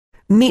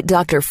Meet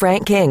Dr.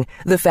 Frank King,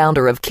 the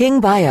founder of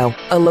King Bio,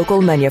 a local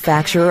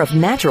manufacturer of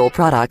natural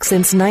products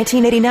since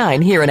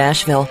 1989 here in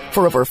Asheville.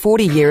 For over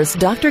 40 years,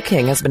 Dr.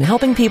 King has been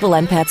helping people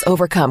and pets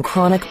overcome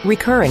chronic,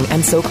 recurring,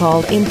 and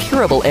so-called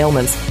incurable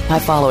ailments by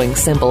following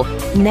simple,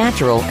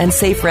 natural, and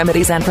safe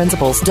remedies and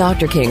principles.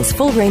 Dr. King's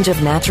full range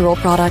of natural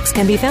products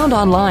can be found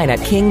online at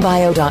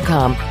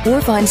kingbio.com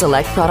or find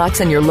select products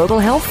in your local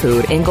health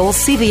food, Ingles,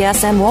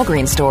 CVS, and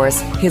Walgreens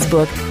stores. His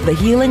book, The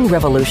Healing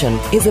Revolution,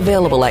 is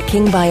available at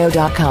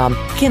kingbio.com,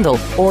 Kindle,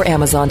 or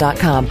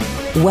Amazon.com.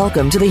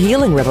 Welcome to the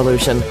Healing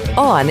Revolution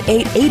on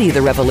 880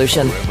 The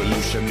Revolution.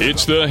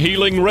 It's the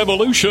Healing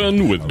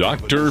Revolution with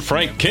Dr.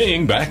 Frank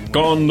King back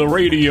on the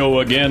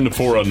radio again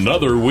for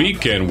another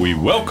week, and we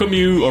welcome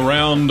you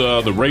around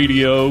the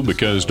radio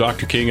because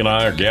Dr. King and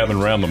I are gathering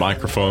around the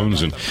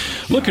microphones and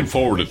looking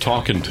forward to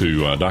talking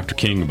to Dr.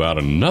 King about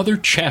another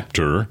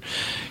chapter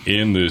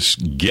in this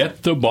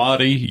Get the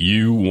Body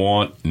You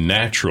Want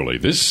Naturally.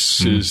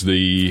 This is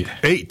the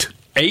 8.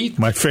 8?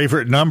 My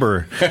favorite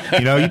number.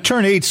 You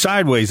turn 8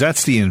 sideways,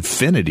 that's the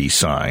infinity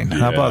sign.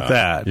 How about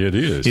that? It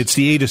is. It's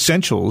the 8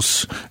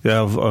 essentials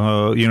of,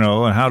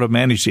 and how to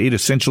manage the 8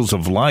 essentials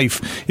of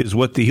life is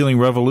what the Healing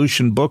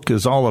Revolution book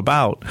is all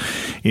about.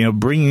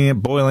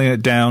 Boiling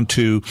it down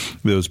to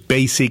those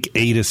basic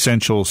 8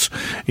 essentials.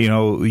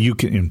 You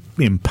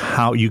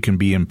can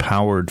be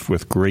empowered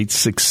with great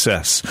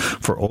success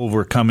for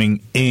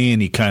overcoming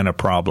any kind of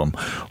problem,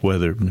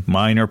 whether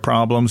minor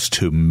problems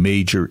to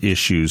major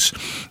issues,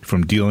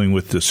 from dealing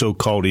with the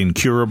so-called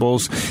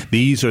incurables.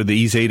 These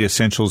 8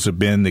 essentials have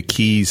been the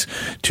keys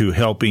to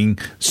helping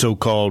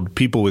so-called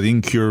people with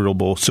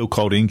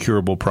so-called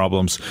incurable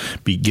problems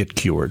get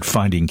cured,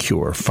 finding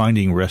cure,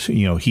 finding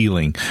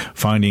healing,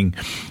 finding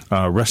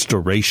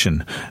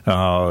restoration,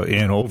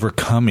 and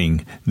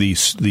overcoming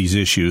these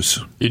issues.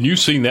 And you've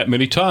seen that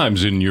many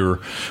times in your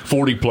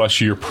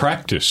 40-plus year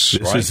practice.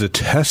 This is a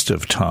test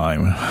of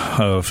time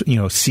of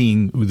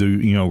seeing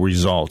the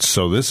results.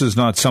 So this is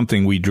not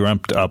something we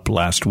dreamt up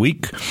last week.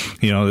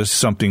 This is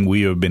something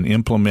we have been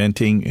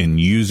implementing and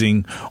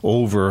using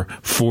over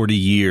 40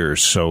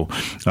 years. So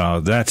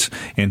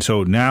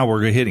so now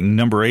we're hitting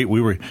number 8.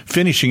 We were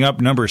finishing up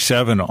number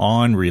 7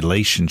 on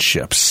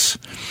relationships,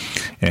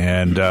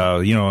 and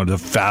the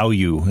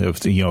value of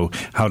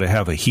how to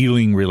have a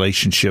healing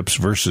relationships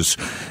versus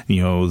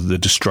the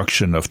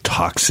destruction of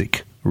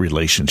toxic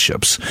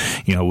relationships.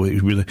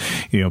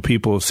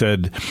 People have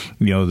said,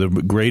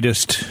 the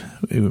greatest,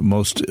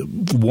 most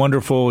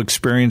wonderful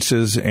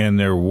experiences and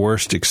their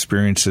worst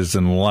experiences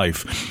in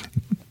life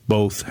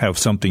both have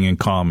something in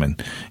common.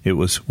 It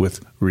was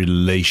with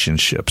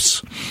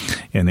relationships,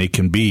 and they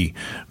can be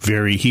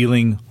very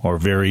healing or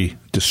very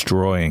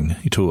destroying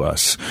to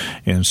us.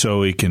 And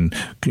so it can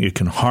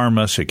harm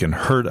us, it can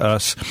hurt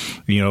us,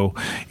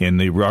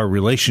 and our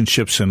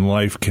relationships in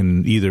life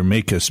can either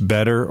make us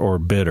better or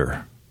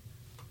bitter.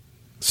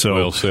 So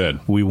well said.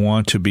 We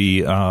want to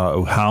be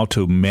how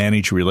to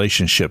manage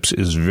relationships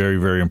is very,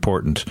 very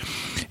important.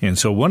 And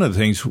so one of the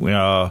things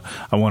I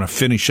want to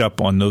finish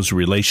up on those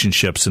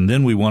relationships, and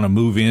then we want to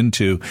move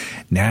into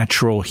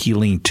natural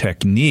healing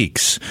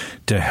techniques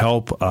to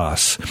help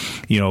us,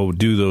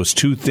 do those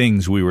 2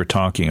 things we were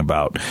talking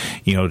about.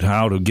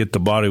 How to get the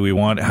body we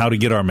want, how to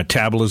get our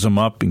metabolism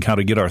up, and how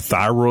to get our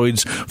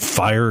thyroids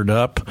fired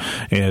up,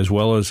 as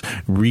well as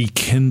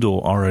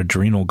rekindle our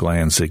adrenal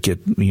glands that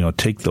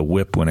take the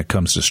whip when it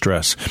comes to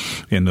stress.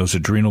 And those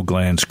adrenal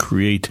glands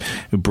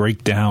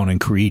break down and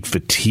create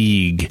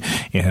fatigue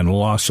and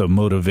loss of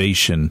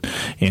motivation.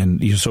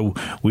 And so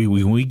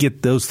when we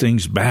get those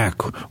things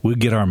back, we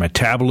get our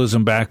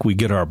metabolism back, we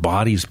get our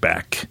bodies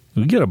back.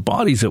 We get our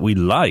bodies that we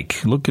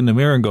like. Look in the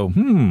mirror and go,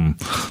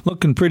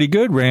 looking pretty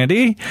good,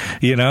 Randy.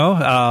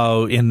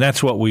 And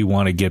that's what we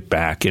want to get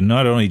back. And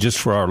not only just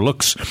for our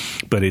looks,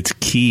 but it's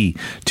key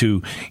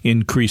to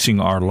increasing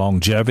our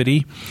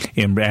longevity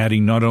and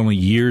adding not only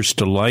years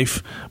to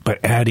life, but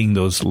adding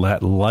that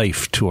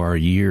life to our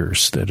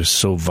years that is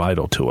so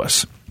vital to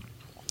us.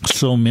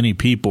 So many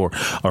people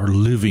we're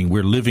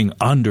living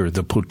under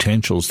the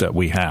potentials that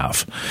we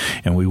have.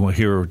 And we want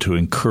here to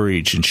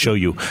encourage and show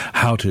you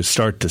how to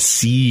start to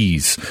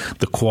seize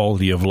the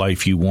quality of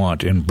life you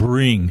want and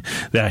bring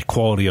that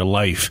quality of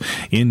life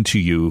into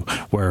you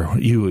where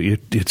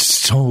it's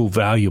so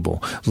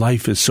valuable.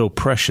 Life is so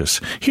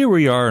precious. Here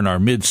we are in our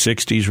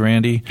mid-60s,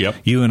 Randy. Yep.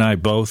 You and I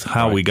both,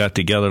 how we got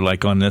together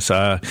like on this.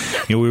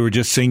 We were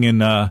just singing,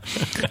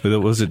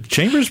 was it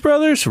Chambers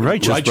Brothers?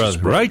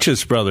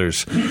 Righteous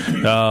Brothers.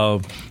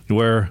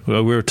 Where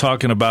we were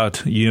talking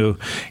about, we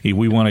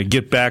want to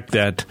get back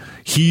that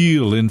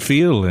heel and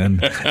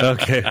feeling.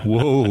 Okay,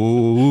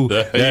 whoa,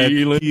 that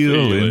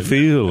heel and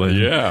feeling.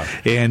 Yeah,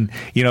 and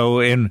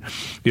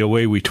the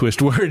way we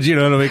twist words,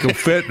 to make them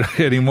fit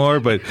anymore.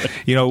 But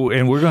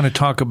and we're going to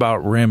talk about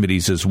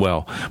remedies as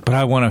well. But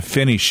I want to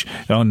finish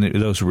on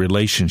those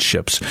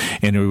relationships,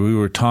 and we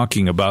were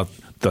talking about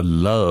the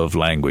love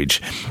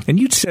language. And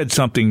you said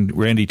something,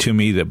 Randy, to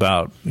me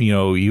about,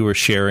 you were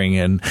sharing,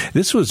 and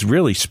this was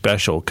really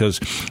special because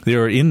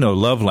there are in the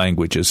love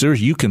languages.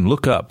 You can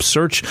look up,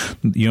 search,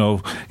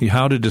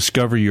 how to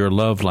discover your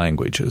love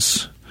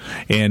languages.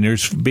 And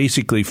there's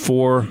basically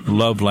 4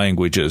 love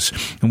languages.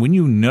 And when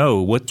you know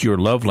what your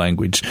love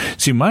language,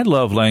 see, my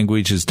love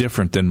language is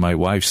different than my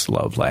wife's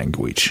love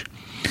language.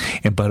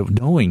 But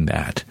knowing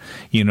that,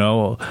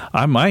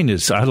 mine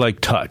is, I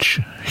like touch,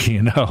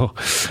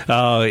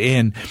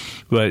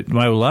 but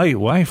my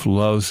wife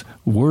loves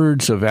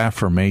words of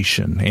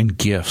affirmation and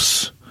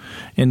gifts.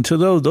 And to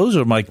those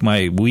are like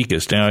my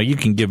weakest. Now, you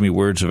can give me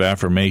words of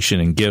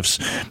affirmation and gifts.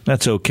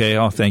 That's okay.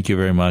 Oh, thank you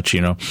very much,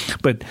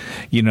 But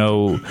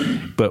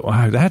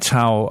that's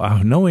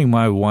how, knowing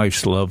my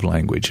wife's love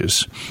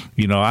languages,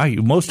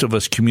 most of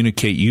us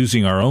communicate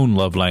using our own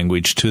love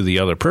language to the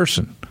other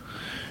person.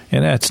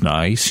 And that's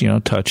nice.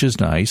 Touch is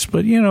nice.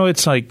 But,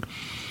 it's like,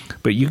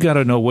 but you got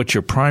to know what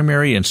your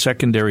primary and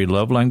secondary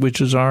love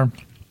languages are.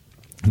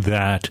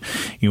 That,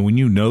 when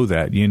you know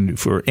that,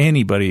 for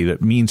anybody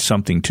that means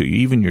something to you,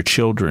 even your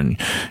children,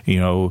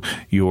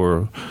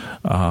 your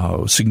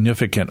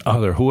significant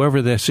other,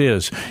 whoever this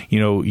is,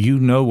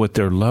 what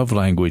their love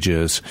language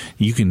is,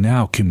 you can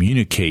now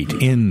communicate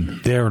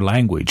in their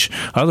language.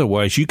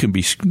 Otherwise, you can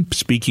be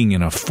speaking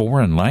in a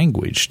foreign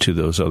language to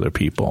those other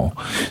people.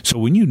 So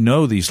when you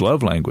know these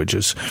love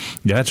languages,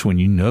 that's when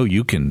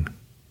you can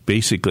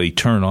basically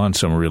turn on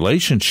some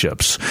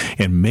relationships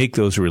and make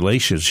those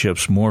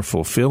relationships more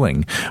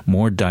fulfilling,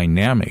 more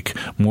dynamic,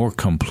 more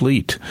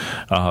complete.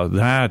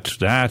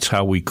 That's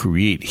how we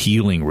create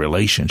healing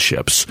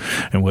relationships.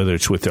 And whether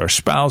it's with our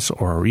spouse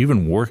or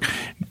even work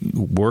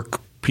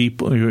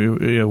people,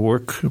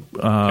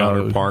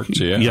 counterparts.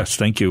 Yes,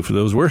 thank you for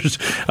those words.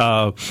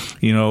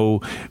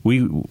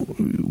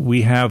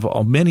 We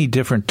have many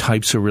different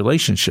types of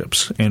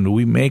relationships, and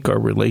we make our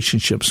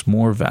relationships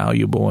more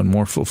valuable and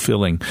more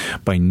fulfilling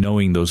by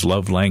knowing those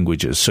love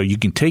languages. So you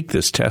can take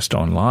this test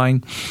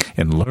online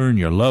and learn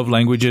your love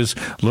languages,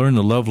 learn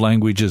the love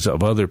languages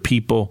of other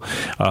people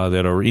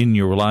that are in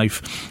your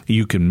life.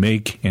 You can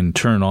make and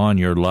turn on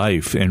your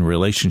life and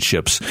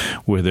relationships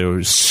where there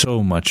is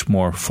so much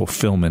more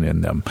fulfillment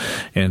in them.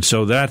 And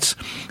so that's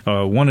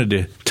wanted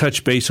to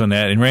touch base on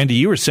that. And Randy,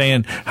 you were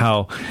saying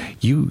how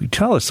you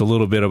tell us a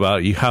little bit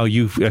about how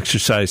you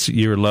exercise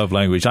your love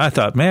language. I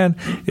thought, man,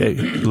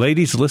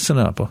 ladies, listen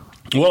up.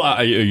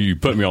 Well, you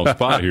put me on the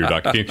spot here,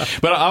 Dr. King.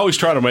 But I always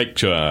try to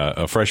make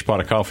a fresh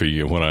pot of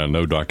coffee when I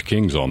know Dr.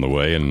 King's on the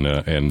way. And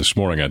this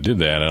morning I did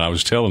that. And I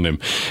was telling him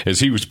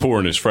as he was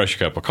pouring his fresh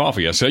cup of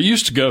coffee, I said, I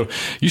used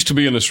to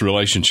be in this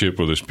relationship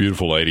with this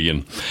beautiful lady.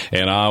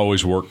 And I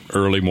always worked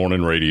early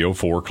morning radio,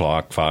 4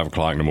 o'clock, 5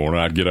 o'clock in the morning.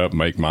 I'd get up,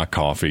 make my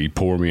coffee,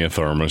 pour me a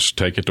thermos,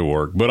 take it to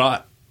work. But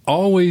I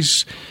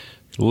always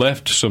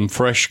left some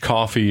fresh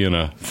coffee in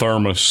a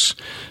thermos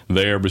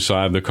there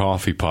beside the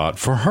coffee pot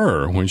for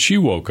her when she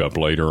woke up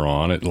later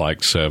on at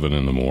like 7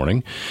 in the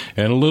morning,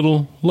 and a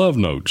little love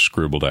note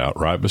scribbled out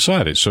right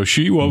beside it. So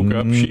she woke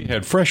up, she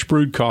had fresh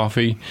brewed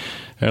coffee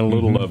and a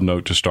little love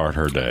note to start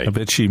her day. I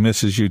bet she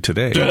misses you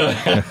today.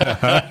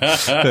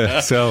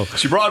 So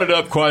she brought it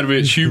up quite a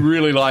bit. She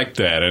really liked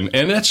that. And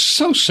that's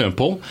so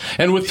simple.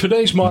 And with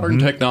today's modern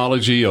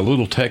technology, a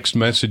little text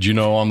message,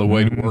 on the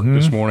way to work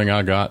this morning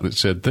I got that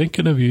said,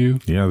 thinking of you.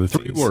 Yeah, the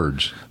 3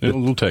 words. A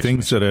little text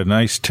things that a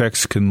nice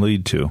text can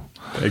lead to.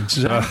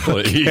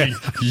 Exactly.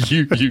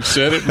 You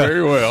said it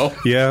very well.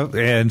 Yeah,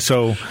 and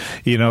so,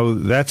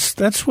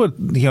 that's what,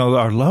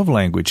 our love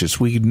languages.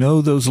 We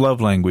know those love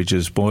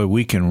languages, boy,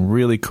 we can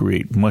really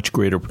create much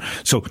greater.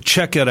 So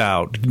check it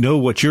out. Know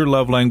what your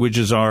love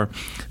languages are.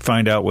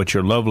 Find out what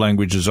your love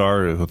languages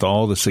are with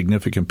all the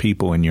significant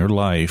people in your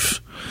life,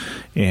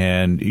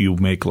 and you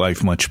make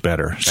life much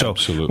better. So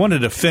absolutely. Wanted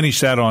to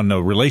finish that on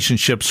the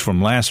relationships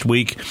from last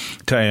week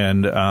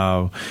and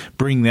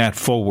bring that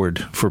forward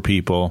for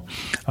people.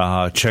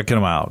 Check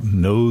them out.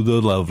 Know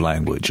the love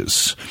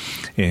languages.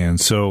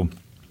 And so,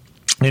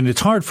 and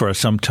it's hard for us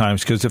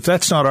sometimes because if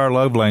that's not our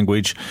love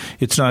language,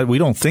 we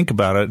don't think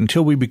about it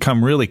until we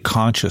become really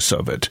conscious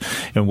of it.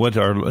 And what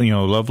our,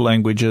 love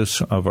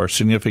languages of our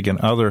significant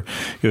other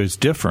is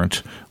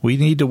different. We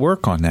need to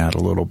work on that a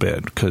little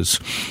bit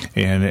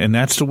and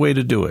that's the way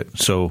to do it.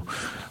 So,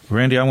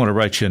 Randy, I want to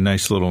write you a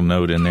nice little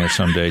note in there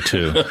someday,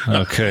 too.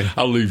 Okay.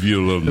 I'll leave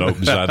you a little note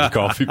beside the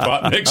coffee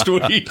pot next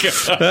week.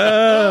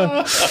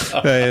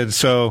 And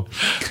so,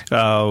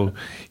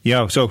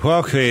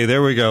 okay,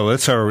 there we go.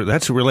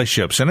 That's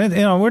relationships. And,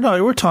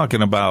 we're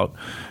talking about,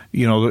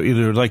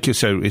 like you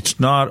said, it's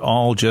not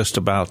all just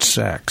about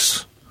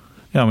sex.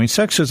 I mean,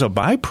 sex is a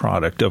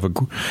byproduct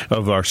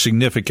of our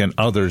significant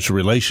other's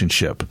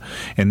relationship,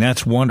 and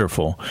that's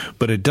wonderful.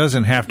 But it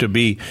doesn't have to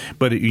be.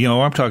 But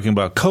I'm talking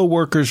about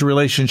coworkers'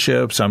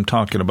 relationships. I'm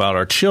talking about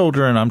our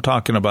children. I'm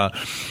talking about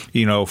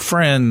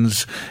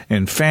friends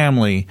and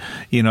family.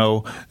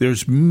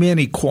 There's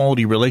many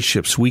quality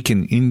relationships. We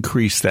can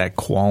increase that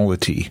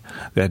quality,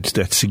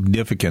 that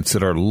significance,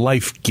 that are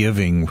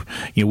life-giving.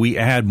 We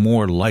add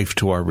more life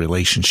to our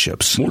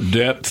relationships, more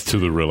depth to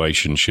the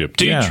relationship.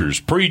 Teachers,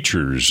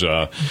 preachers.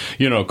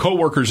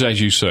 Coworkers,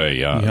 as you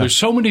say, there's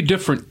so many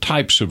different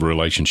types of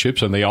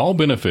relationships, and they all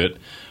benefit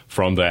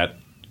from that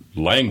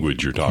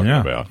language you're talking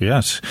about.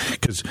 Yes,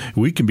 because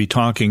we can be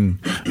talking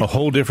a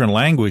whole different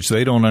language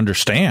they don't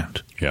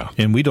understand. Yeah.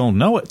 And we don't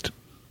know it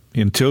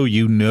until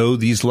you know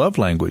these love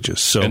languages.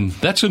 So, and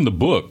that's in the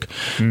book,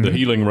 The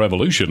Healing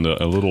Revolution,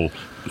 a little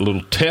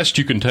test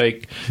you can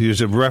take.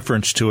 There's a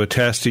reference to a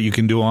test that you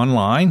can do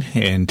online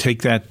and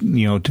take that,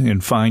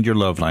 and find your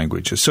love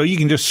languages. So you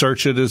can just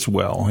search it as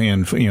well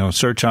and,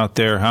 search out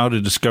there how to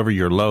discover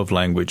your love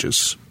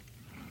languages.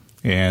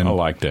 And I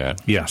like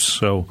that. Yes.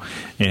 So,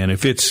 and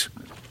if it's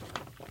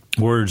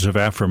words of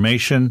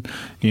affirmation,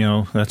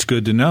 that's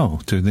good to know,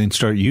 to then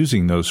start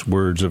using those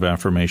words of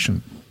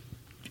affirmation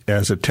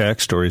as a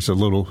text or as a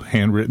little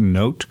handwritten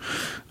note,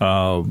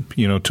 and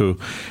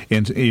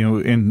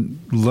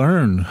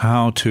learn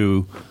how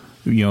to,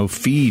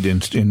 feed in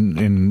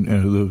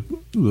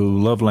the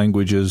love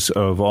languages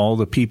of all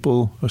the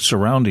people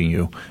surrounding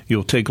you.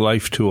 You'll take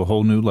life to a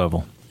whole new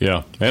level.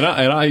 Yeah, and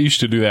I used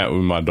to do that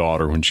with my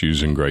daughter when she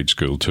was in grade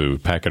school too,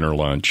 packing her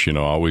lunch. I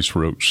always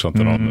wrote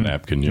something on the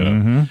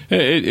napkin.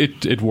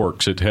 It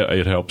works. It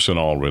helps in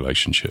all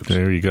relationships.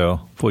 There you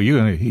go. Boy,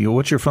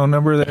 what's your phone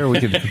number there?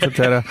 We can put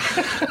that out.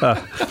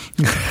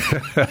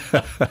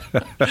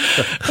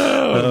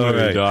 All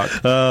right, Doc.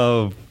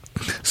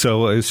 So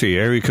let's see,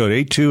 area code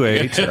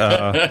 828.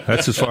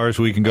 That's as far as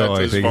we can go.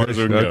 That's I think. As far as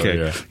we can okay,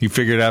 go, yeah. You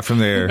figured it out from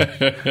there.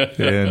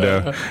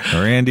 And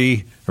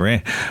Randy,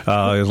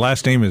 his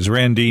last name is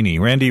Randini.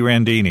 Randy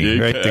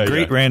Randini, right? The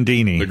Great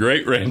Randini. The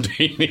Great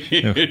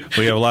Randini.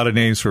 We have a lot of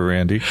names for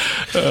Randy.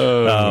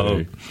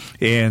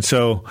 And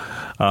so,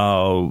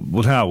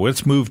 now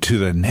let's move to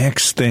the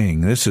next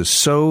thing. This is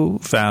so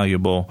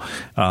valuable.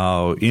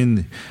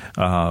 Number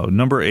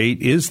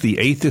 8 is the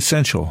 8th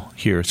essential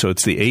here. So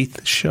it's the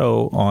 8th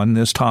show on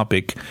this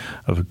topic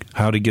of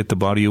how to get the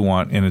body you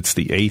want, and it's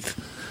the 8th.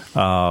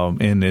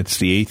 And it's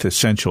the 8th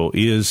essential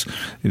is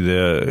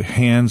the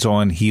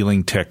hands-on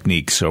healing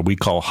techniques, or we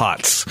call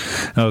HOTS.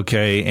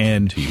 Okay,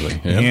 and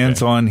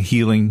hands-on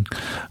healing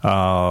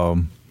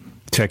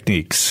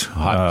techniques.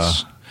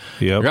 HOTS.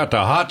 Yep. I got the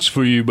hots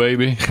for you,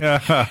 baby.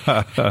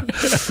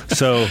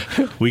 So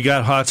we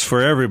got hots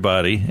for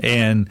everybody.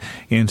 And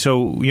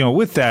so,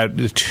 with that,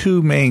 the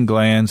two main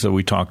glands that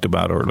we talked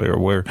about earlier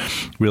were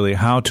really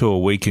how to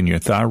awaken your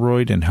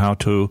thyroid and how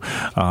to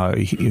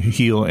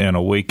heal and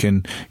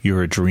awaken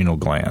your adrenal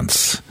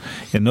glands.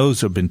 And those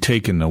have been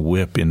taking the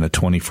whip in the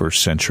 21st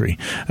century.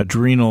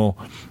 Adrenal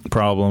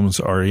problems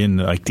are in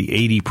like the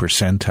 80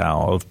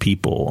 percentile of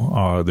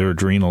people. Their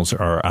adrenals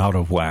are out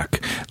of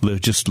whack,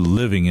 just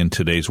living in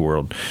today's world.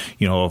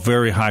 A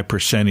very high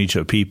percentage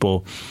of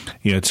people,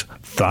 it's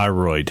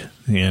thyroid.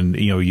 And,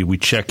 we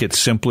check it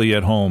simply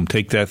at home.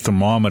 Take that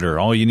thermometer.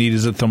 All you need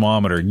is a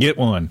thermometer. Get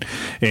one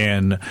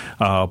and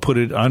put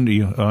it on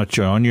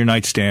your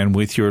nightstand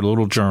with your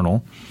little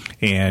journal.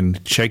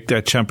 And check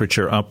that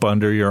temperature up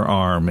under your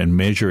arm and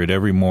measure it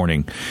every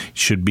morning. It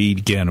should be,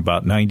 again,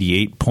 about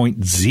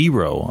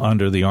 98.0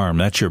 under the arm.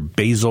 That's your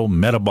basal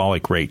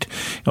metabolic rate.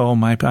 Oh,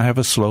 I have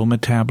a slow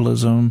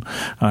metabolism.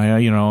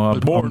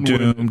 I'm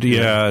doomed.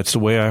 Yeah, it's the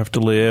way I have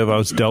to live. I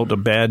was dealt a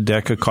bad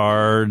deck of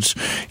cards.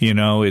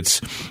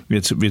 It's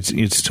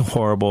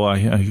horrible.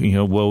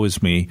 Woe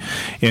is me.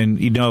 And,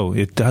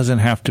 it doesn't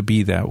have to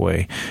be that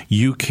way.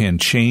 You can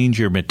change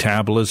your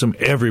metabolism.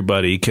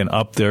 Everybody can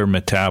up their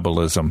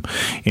metabolism.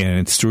 And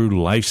it's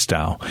through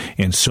lifestyle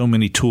and so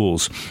many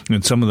tools.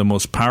 And some of the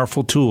most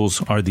powerful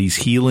tools are these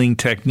healing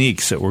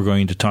techniques that we're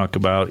going to talk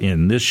about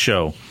in this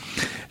show.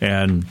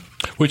 And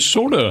which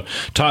sort of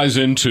ties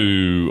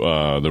into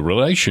the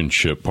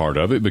relationship part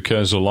of it,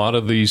 because a lot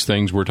of these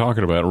things we're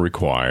talking about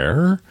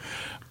require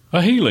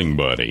a healing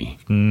buddy.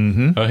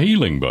 Mm-hmm. A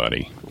healing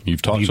buddy.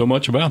 You've talked so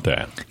much about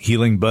that.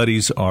 Healing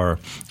buddies are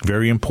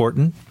very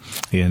important.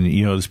 And,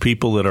 there's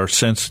people that are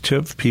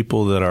sensitive,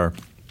 people that are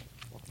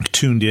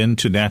tuned in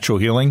to natural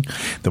healing.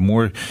 The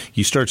more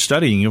you start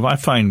studying, I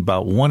find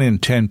about 1 in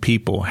 10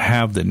 people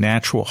have the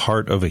natural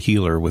heart of a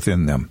healer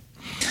within them.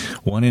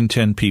 1 in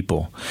 10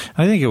 people.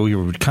 I think we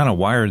were kind of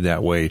wired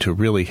that way to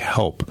really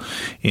help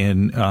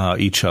in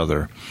each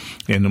other.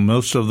 And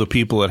most of the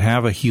people that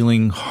have a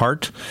healing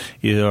heart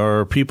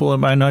are people that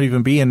might not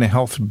even be in the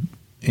health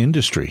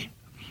industry.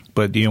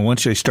 But,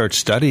 once they start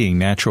studying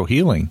natural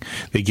healing,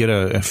 they get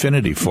an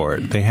affinity for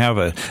it. They have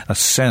a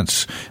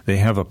sense. They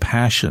have a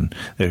passion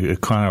that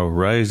it kind of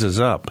rises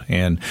up.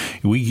 And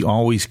we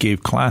always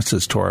gave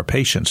classes to our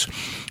patients.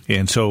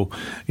 And so,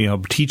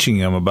 teaching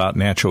them about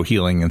natural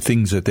healing and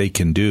things that they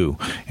can do.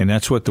 And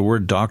that's what the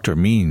word doctor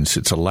means.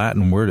 It's a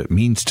Latin word. It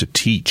means to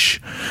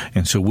teach.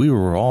 And so we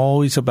were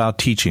always about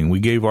teaching. We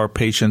gave our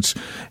patients,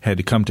 had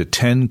to come to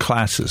 10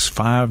 classes,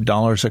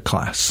 $5 a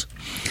class.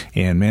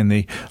 And, man,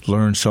 they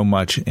learned so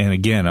much. And,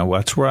 again,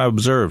 that's where I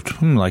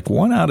observed, like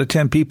 1 out of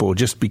 10 people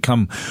just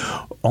become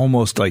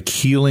almost like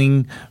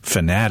healing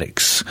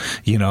fanatics.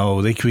 They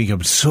can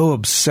become so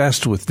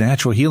obsessed with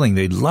natural healing.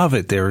 They love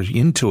it. They're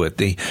into it.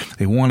 They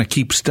want to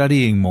keep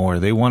studying more.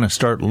 They want to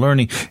start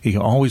learning.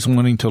 They're always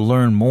wanting to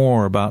learn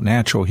more about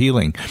natural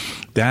healing.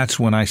 That's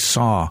when I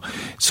saw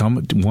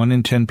 1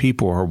 in 10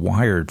 people are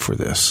wired for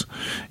this.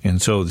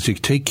 And so to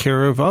take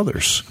care of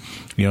others.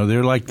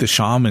 They're like the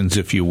shamans,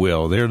 if you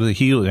will. They're the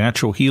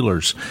natural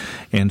healers.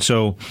 And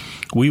so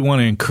we want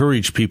to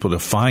encourage people to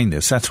find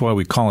this. That's why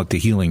we call it the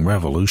healing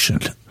revolution.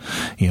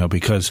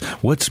 Because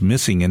what's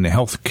missing in the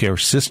healthcare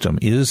system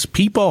is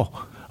people.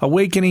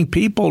 Awakening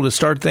people to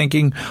start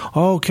thinking,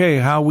 okay,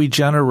 how we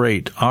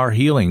generate our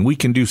healing. We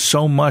can do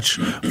so much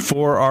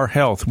for our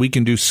health. We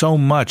can do so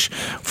much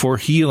for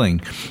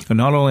healing, and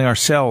not only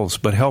ourselves,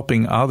 but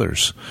helping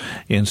others.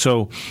 And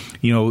so,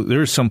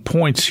 there's some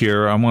points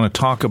here. I want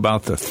to talk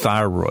about the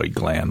thyroid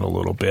gland a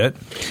little bit.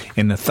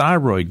 In the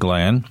thyroid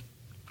gland,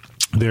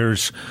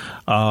 there's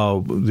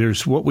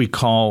what we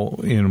call,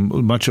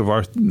 in much of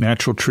our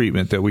natural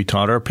treatment that we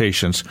taught our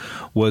patients,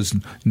 was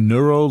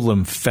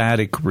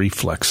neuro-lymphatic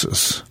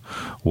reflexes.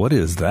 What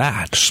is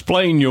that?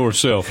 Explain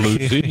yourself,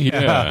 Lucy.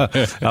 Yeah.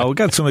 We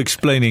got some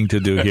explaining to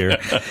do here.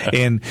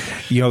 And,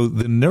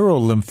 the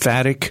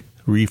neuro-lymphatic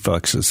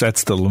reflexes,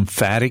 that's the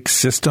lymphatic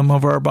system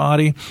of our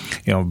body.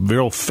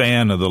 Real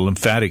fan of the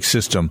lymphatic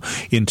system.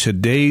 In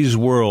today's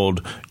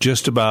world,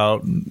 just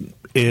about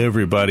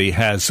everybody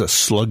has a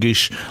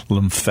sluggish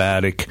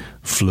lymphatic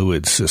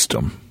fluid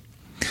system.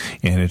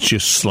 And it's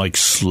just like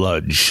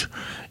sludge.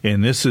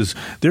 And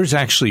there's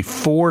actually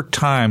 4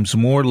 times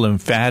more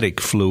lymphatic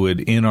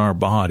fluid in our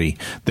body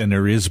than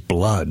there is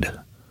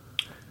blood.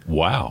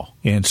 Wow.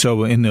 And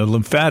so in the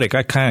lymphatic,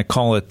 I kind of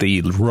call it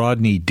the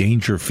Rodney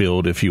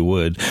Dangerfield, if you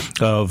would,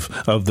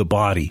 of the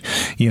body.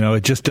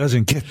 It just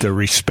doesn't get the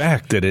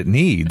respect that it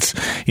needs,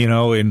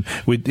 and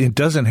it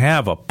doesn't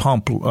have a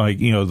pump like,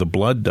 the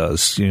blood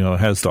does. It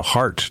has the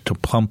heart to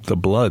pump the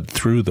blood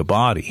through the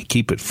body,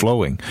 keep it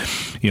flowing.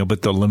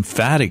 But the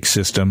lymphatic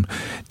system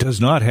does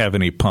not have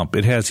any pump.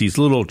 It has these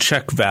little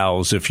check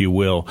valves, if you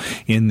will,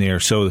 in there.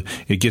 So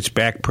it gets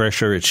back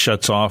pressure, it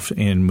shuts off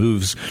and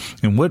moves.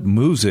 And what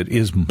moves it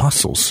is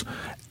muscles.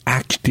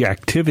 The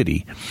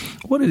activity.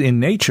 In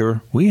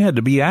nature, we had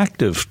to be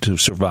active to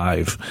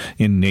survive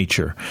in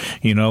nature,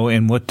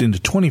 and what in the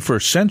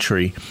 21st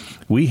century,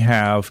 we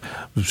have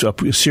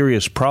a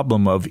serious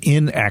problem of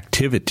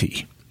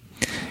inactivity.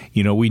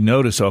 We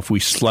notice if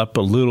we slept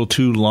a little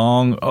too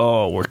long,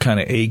 we're kind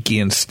of achy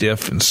and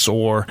stiff and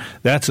sore.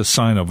 That's a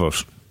sign of a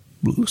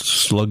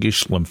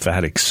sluggish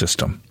lymphatic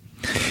system.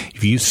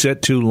 If you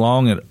sit too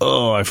long and,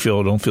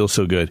 don't feel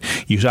so good.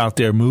 You're out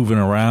there moving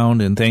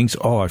around and things,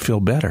 I feel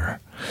better.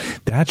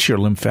 That's your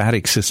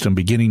lymphatic system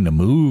beginning to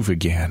move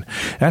again.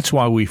 That's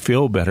why we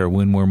feel better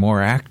when we're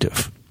more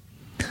active.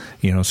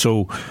 And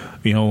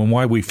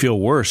why we feel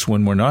worse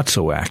when we're not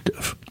so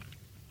active.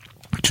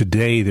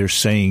 Today, they're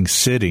saying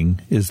sitting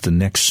is the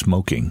next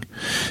smoking.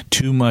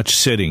 Too much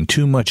sitting,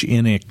 too much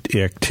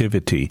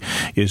inactivity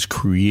is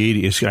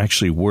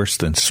actually worse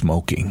than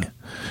smoking.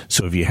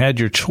 So if you had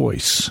your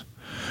choice,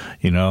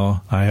 I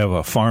have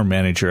a farm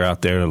manager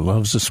out there that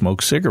loves to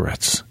smoke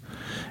cigarettes.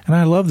 And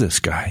I love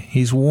this guy.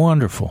 He's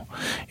wonderful.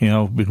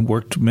 Been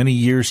worked many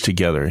years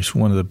together. He's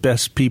one of the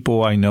best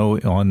people I know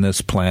on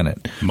this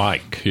planet.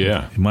 Mike,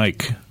 yeah.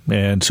 Mike.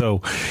 And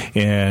so,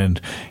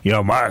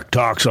 Mark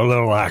talks a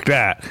little like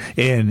that.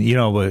 And,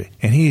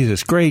 and he's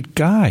this great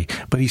guy,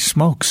 but he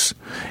smokes.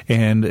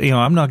 And,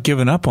 I'm not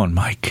giving up on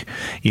Mike,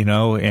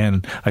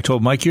 and I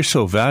told Mike, you're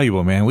so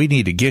valuable, man. We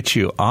need to get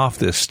you off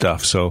this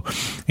stuff. So,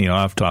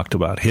 I've talked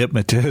about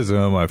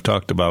hypnotism. I've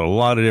talked about a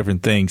lot of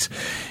different things.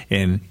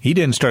 And he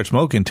didn't start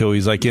smoking until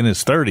he's like in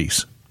his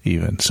 30s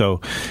even.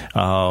 So,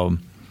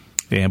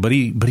 but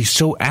he's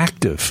so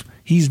active.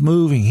 He's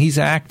moving. He's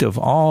active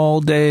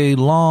all day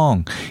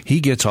long. He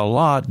gets a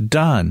lot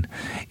done.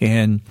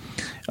 And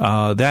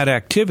that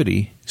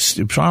activity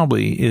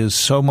probably is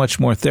so much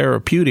more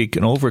therapeutic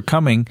in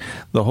overcoming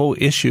the whole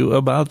issue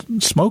about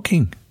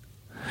smoking.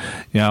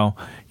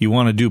 You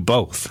want to do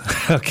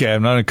both. Okay,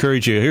 I'm not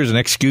encouraging you. Here's an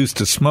excuse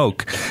to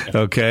smoke.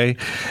 Okay,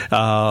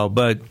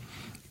 but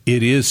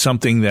it is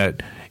something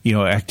that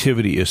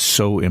activity is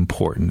so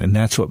important, and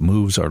that's what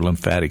moves our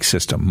lymphatic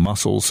system.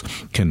 Muscles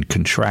can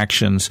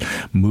contractions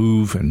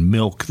move and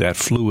milk that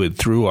fluid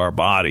through our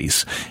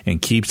bodies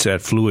and keeps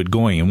that fluid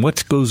going. And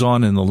what goes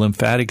on in the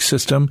lymphatic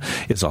system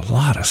is a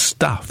lot of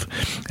stuff.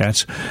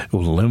 That's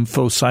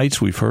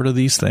lymphocytes. We've heard of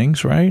these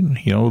things, right?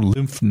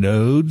 Lymph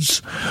nodes.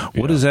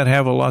 What does that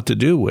have a lot to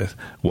do with?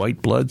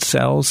 White blood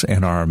cells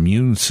and our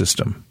immune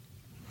system.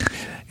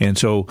 And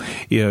so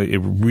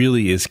it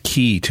really is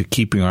key to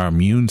keeping our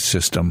immune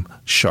system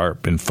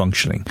sharp and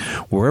functioning.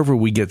 Wherever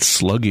we get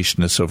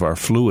sluggishness of our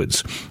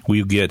fluids,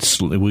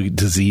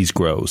 disease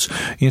grows.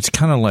 It's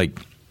kind of like,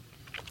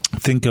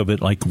 think of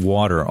it like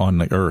water on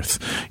the earth.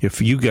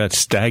 If you got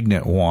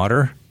stagnant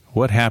water,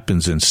 what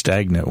happens in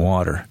stagnant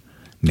water?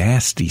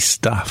 Nasty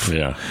stuff.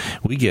 Yeah.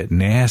 We get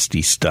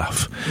nasty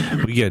stuff.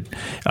 We get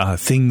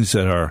things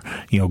that are,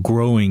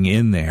 growing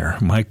in there,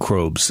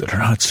 microbes that are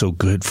not so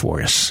good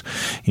for us.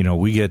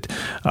 We get,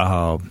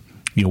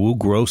 we'll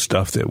grow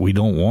stuff that we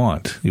don't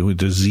want.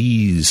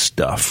 Disease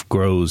stuff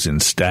grows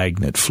in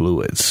stagnant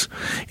fluids.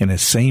 And the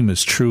same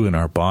is true in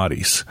our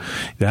bodies.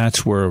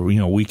 That's where,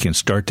 we can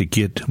start to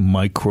get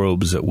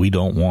microbes that we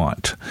don't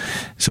want.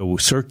 So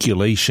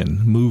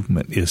circulation,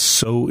 movement is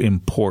so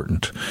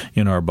important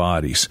in our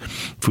bodies.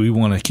 If we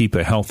want to keep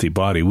a healthy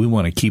body, we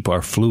want to keep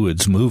our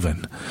fluids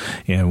moving,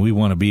 and we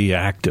want to be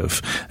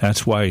active.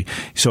 That's why,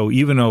 so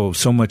even though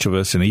so much of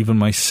us, and even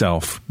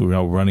myself,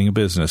 running a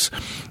business,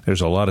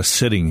 there's a lot of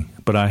sitting.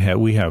 But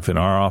we have in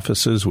our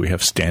offices, we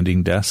have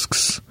standing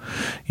desks.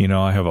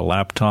 I have a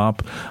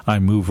laptop. I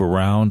move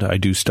around. I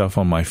do stuff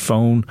on my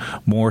phone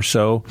more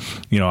so.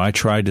 I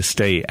try to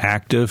stay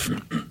active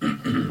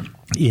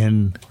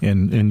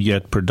and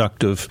yet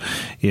productive,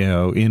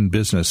 in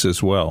business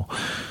as well.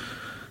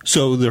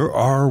 So there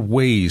are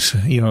ways,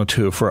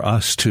 for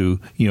us to,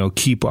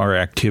 keep our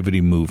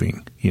activity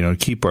moving,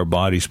 keep our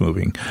bodies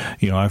moving.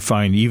 I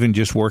find even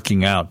just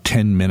working out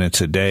 10 minutes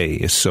a day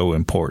is so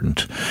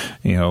important,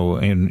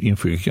 and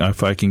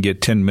if I can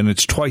get 10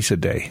 minutes twice a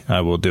day,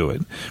 I will do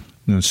it.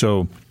 And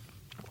so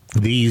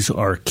these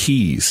are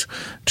keys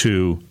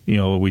to,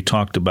 we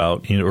talked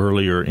about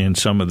earlier in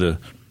some of the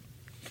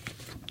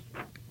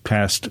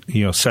past,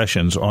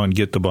 sessions on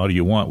Get the Body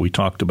You Want. We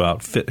talked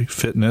about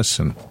fitness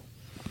and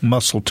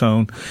muscle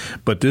tone,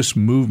 but this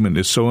movement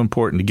is so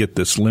important to get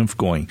this lymph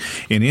going.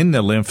 And in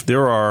the lymph,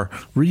 there are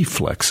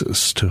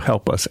reflexes to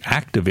help us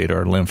activate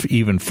our lymph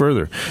even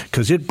further,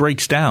 because it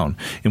breaks down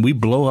and we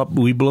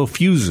blow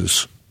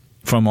fuses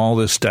from all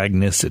this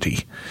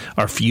stagnicity.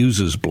 Our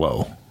fuses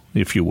blow,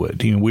 if you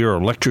would. We're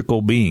an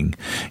electrical being.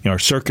 Our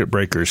circuit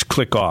breakers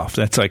click off.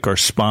 That's like our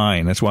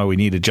spine. That's why we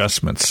need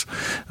adjustments.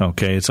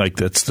 Okay, it's like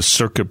that's the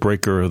circuit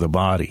breaker of the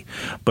body.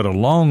 But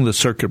along the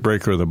circuit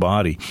breaker of the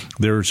body,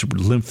 there's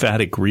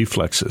lymphatic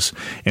reflexes.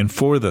 And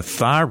for the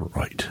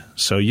thyroid,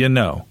 so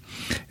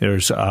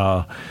there's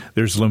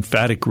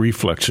lymphatic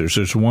reflexes.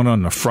 There's one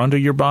on the front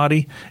of your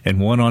body and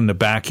one on the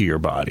back of your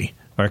body.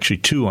 Or actually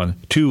two on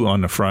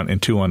the front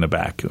and two on the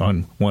back,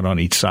 one on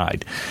each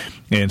side.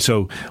 And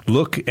so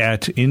look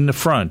at in the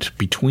front,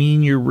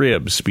 between your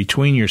ribs,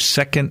 between your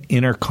second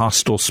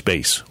intercostal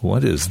space.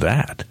 What is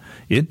that?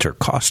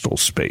 Intercostal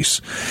space.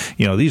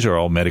 These are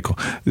all medical.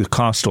 The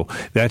costal,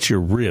 that's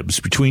your ribs,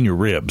 between your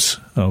ribs,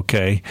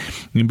 okay?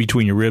 In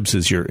between your ribs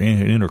is your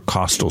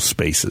intercostal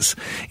spaces.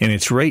 And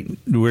it's right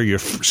where your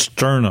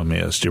sternum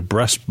is, your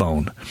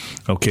breastbone.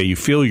 Okay, you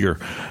feel your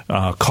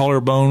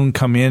collarbone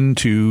come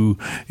into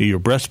your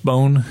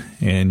breastbone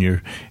and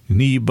your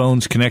knee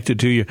bones connected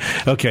to you.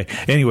 Okay,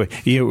 anyway,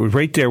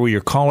 right there where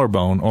your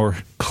collarbone or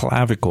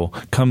clavicle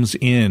comes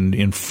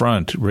in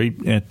front,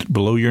 right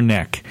below your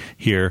neck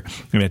here,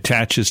 and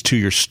attaches to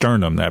your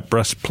sternum, that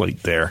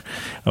breastplate there.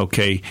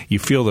 Okay, you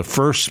feel the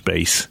first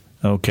space.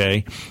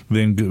 Okay,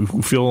 then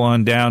feel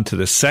on down to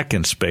the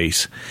second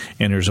space,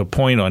 and there's a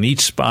point on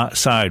each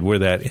side where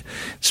that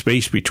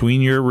space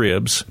between your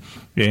ribs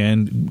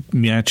and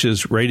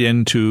matches right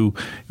into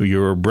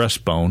your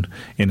breastbone,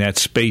 in that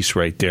space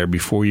right there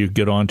before you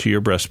get onto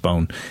your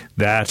breastbone.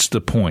 That's the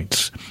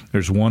points.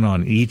 There's one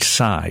on each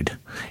side,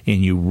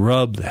 and you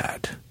rub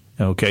that.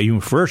 Okay,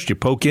 first you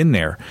poke in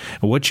there.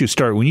 And when you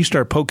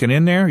start poking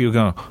in there, you're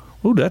going,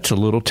 oh, that's a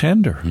little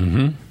tender.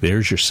 Mm-hmm.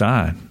 There's your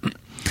sign.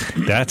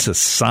 That's a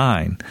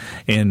sign,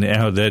 and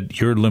that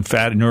your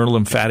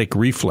neuro-lymphatic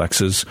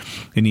reflexes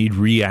need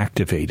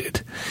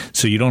reactivated.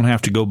 So you don't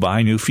have to go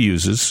buy new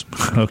fuses,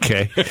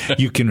 okay?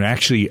 You can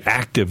actually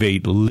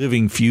activate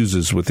living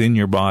fuses within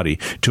your body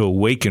to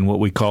awaken what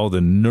we call the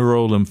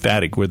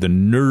neuro-lymphatic, where the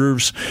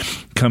nerves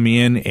come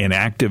in and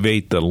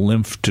activate the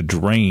lymph to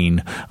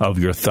drain of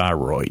your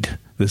thyroid.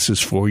 This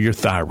is for your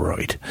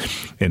thyroid.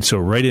 And so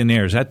right in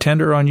there, is that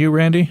tender on you,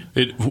 Randy?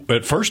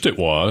 At first it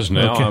was.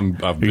 Now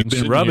okay. I've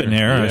been rubbing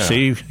there. Yeah. I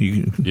see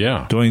you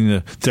doing the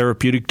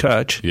therapeutic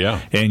touch.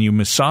 Yeah. And you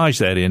massage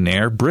that in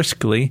there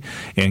briskly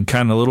and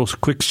kind of little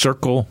quick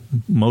circle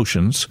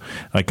motions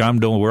like I'm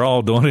doing. We're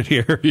all doing it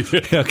here.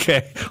 Yeah.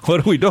 Okay. What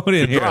are we doing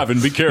in here?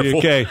 Driving. Be careful.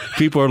 Okay.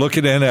 People are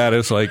looking in at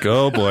us like,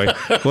 oh, boy,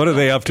 what are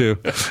they up to?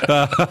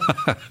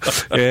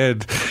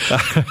 And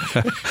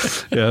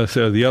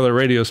so the other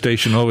radio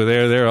station over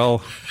there, they're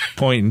all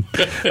pointing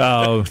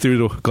through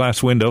the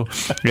glass window.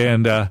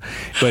 And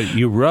but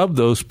you rub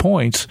those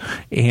points,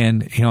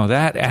 and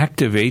that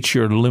activates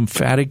your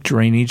lymphatic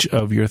drainage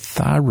of your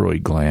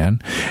thyroid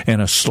gland.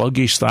 And a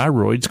sluggish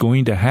thyroid's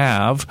going to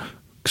have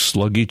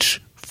sluggish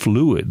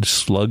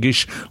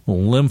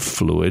lymph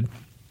fluid.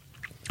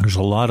 There's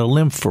a lot of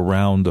lymph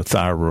around the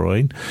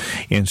thyroid,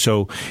 and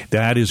so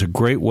that is a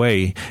great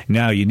way.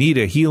 Now, you need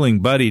a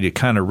healing buddy to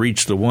kind of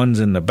reach the ones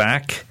in the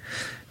back,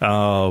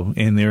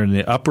 and they're in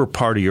the upper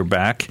part of your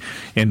back.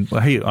 And,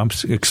 hey, I'm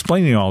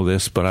explaining all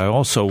this, but I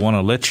also want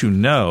to let you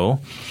know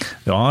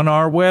that on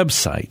our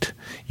website,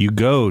 you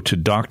go to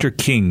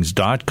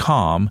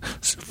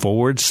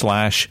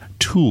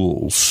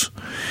drkings.com/tools.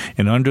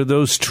 And under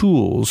those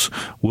tools,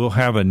 we'll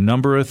have a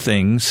number of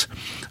things,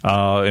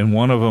 and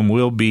one of them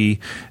will be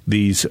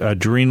these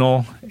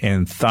adrenal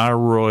and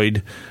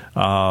thyroid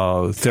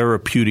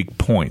therapeutic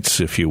points,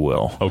 if you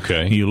will.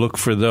 Okay. You look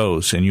for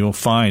those, and you'll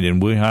find,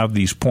 and we have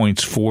these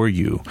points for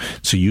you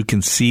so you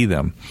can see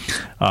them.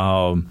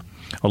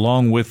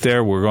 Along with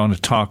there, we're going to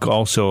talk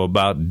also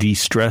about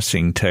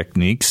de-stressing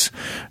techniques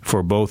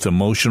for both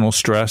emotional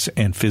stress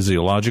and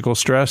physiological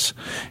stress,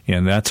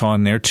 and that's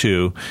on there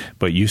too.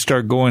 But you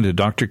start going to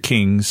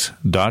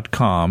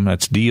drkings.com,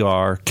 that's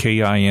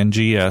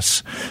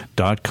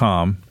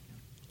drkings.com,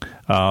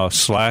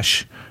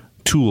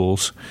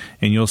 /tools,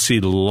 and you'll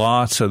see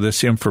lots of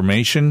this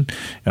information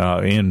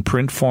in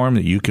print form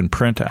that you can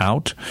print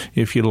out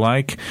if you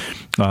like.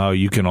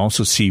 You can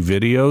also see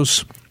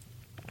videos.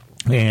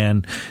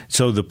 And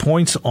so the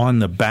points on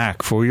the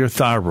back for your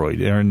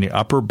thyroid are in the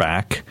upper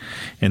back,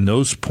 and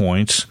those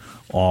points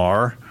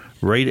are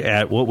right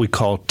at what we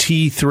call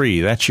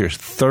T3. That's your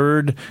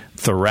third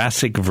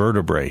thoracic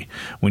vertebrae.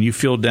 When you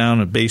feel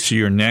down at the base of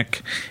your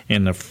neck,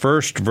 and the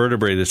first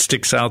vertebrae that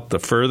sticks out the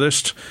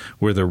furthest,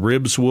 where the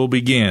ribs will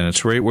begin,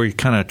 it's right where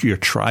your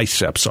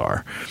triceps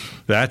are.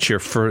 That's your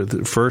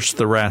first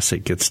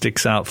thoracic. It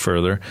sticks out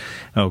further.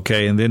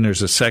 Okay, and then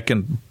there's a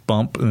second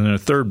bump and then a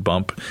third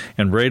bump,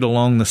 and right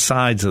along the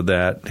sides of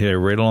that, here,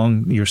 right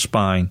along your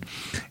spine,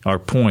 are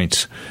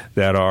points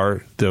that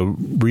are the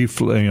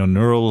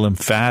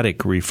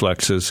neuro-lymphatic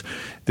reflexes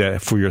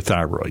that for your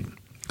thyroid.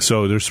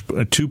 So there's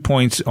 2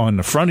 points on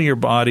the front of your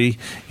body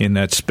in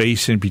that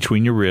space in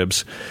between your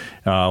ribs,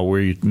 where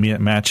it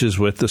matches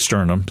with the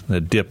sternum, the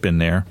dip in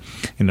there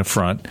in the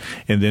front.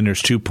 And then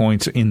there's 2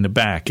 points in the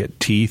back at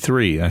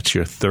T3. That's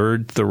your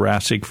third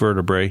thoracic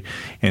vertebrae.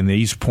 And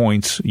these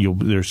points,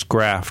 there's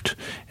graphed,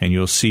 and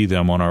you'll see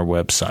them on our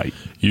website.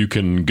 You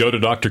can go to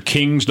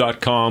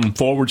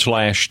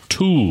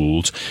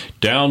drkings.com/tools,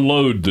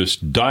 download this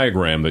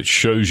diagram that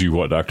shows you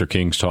what Dr.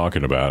 King's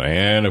talking about.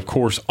 And, of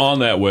course, on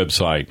that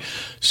website,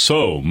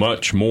 so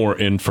much more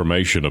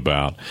information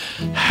about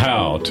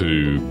how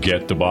to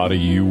get the body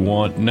you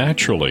want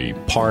naturally.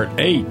 Part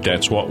 8,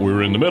 that's what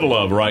we're in the middle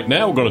of right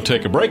now. We're going to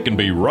take a break and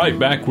be right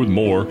back with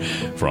more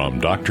from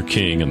Dr.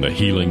 King and the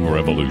Healing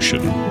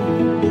Revolution.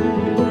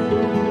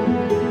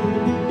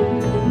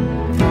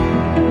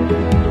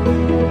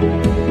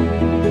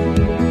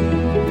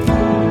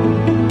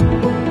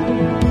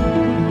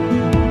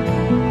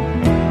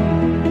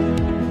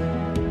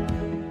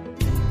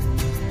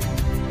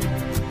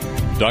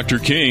 Dr.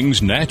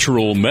 King's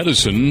Natural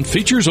Medicine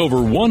features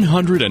over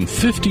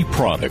 150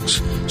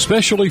 products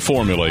specially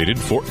formulated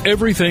for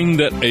everything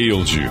that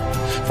ails you,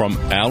 from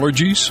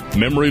allergies,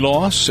 memory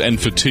loss,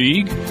 and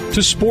fatigue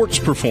to sports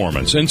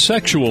performance and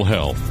sexual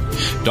health.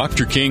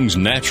 Dr. King's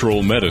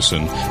Natural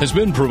Medicine has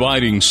been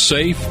providing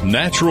safe,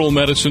 natural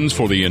medicines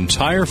for the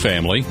entire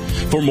family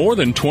for more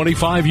than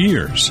 25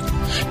 years.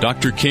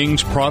 Dr.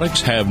 King's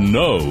products have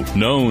no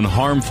known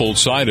harmful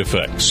side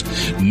effects,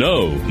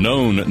 no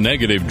known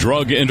negative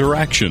drug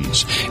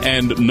interactions,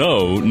 and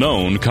no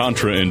known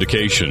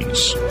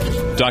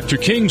contraindications. Dr.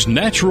 King's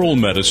Natural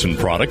Medicine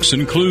products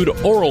include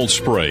oral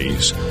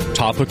sprays,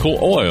 topical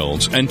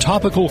oils, and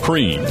topical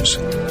creams.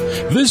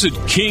 Visit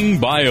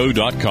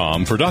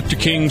kingbio.com for Dr.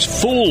 King's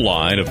full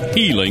line of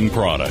healing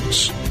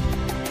products.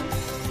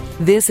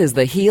 This is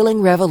the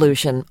Healing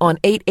Revolution on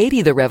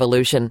 880 The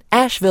Revolution,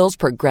 Asheville's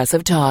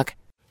Progressive Talk.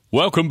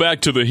 Welcome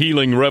back to the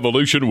Healing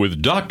Revolution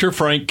with Dr.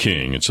 Frank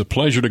King. It's a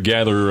pleasure to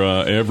gather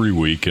every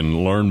week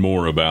and learn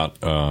more about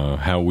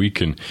how we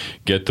can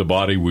get the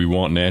body we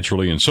want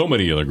naturally, and so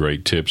many other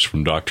great tips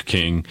from Dr.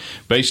 King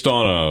based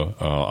on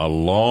a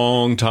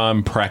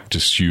long-time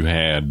practice you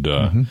had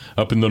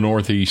up in the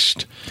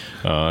Northeast,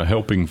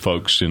 helping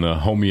folks in a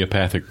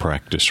homeopathic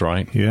practice,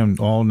 right? Yeah,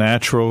 all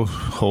natural,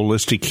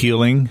 holistic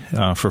healing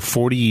for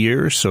 40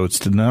 years. So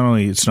it's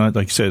not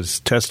like you said, it's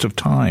a test of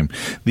time.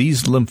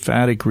 These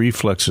lymphatic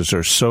reflexes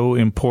are so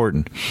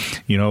important.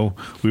 You know,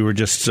 we were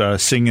just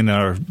singing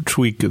our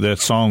tweak that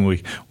song.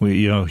 We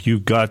you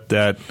got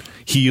that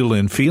heel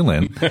and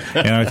feeling,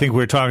 and I think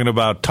we're talking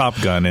about Top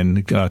Gun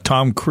and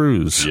Tom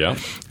Cruise. Yeah,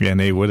 and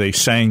they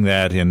sang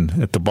that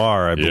at the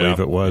bar, I believe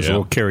it was a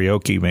little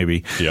karaoke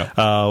maybe. Yeah,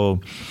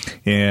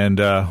 and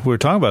we're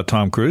talking about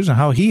Tom Cruise and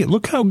how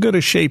look how good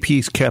a shape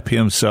he's kept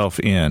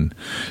himself in.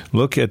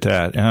 Look at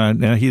that.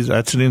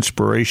 That's an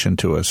inspiration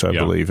to us, I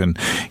believe, and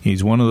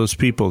he's one of those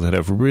people that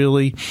have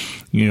really,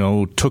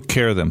 took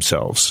care of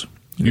themselves.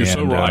 You're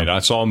so right. I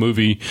saw a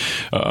movie,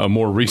 a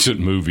more recent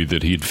movie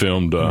that he'd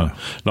filmed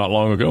not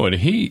long ago, and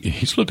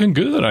he's looking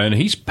good, and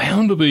he's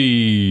bound to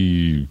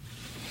be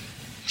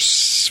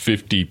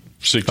 50,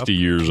 60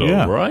 years old,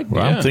 right?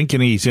 Well, I'm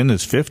thinking he's in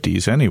his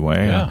 50s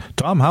anyway. Yeah.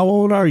 Tom, how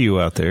old are you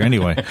out there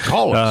anyway?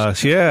 Call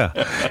us.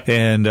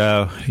 And,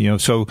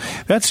 so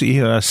that's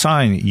a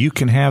sign you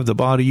can have the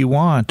body you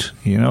want.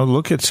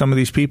 Look at some of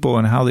these people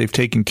and how they've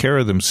taken care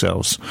of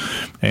themselves,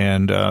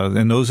 and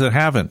those that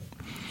haven't.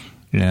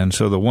 And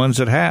so the ones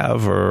that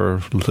have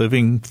are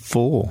living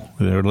full.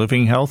 They're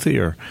living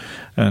healthier.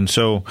 And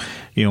so,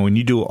 when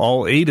you do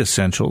all 8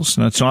 essentials,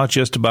 and it's not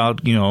just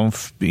about,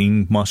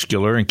 being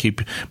muscular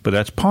but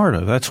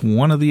that's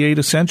one of the 8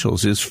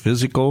 essentials is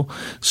physical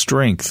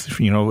strength,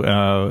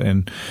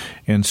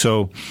 and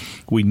so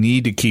we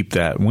need to keep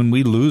that. When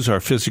we lose our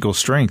physical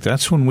strength,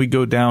 that's when we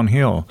go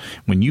downhill.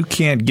 When you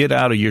can't get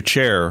out of your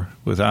chair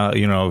without,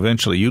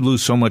 eventually you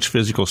lose so much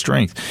physical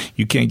strength,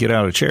 you can't get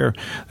out of a chair.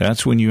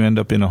 That's when you end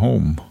up in a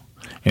home.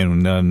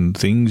 And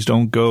things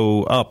don't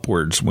go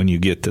upwards when you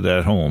get to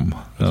that home.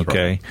 That's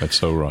okay? Right. That's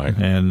so right.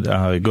 And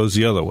it goes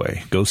the other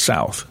way, goes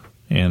south.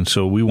 And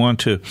so we want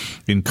to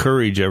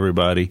encourage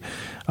everybody.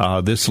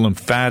 This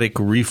lymphatic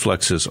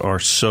reflexes are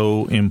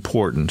so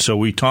important. So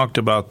we talked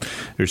about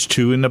there's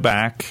 2 in the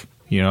back,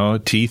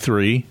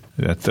 T3.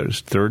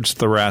 Third's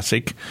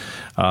thoracic.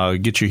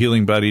 Get your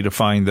healing buddy to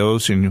find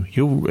those, and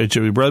you'll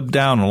rub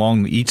down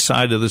along each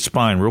side of the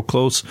spine, real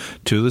close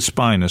to the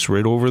spine. That's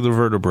right over the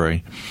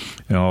vertebrae.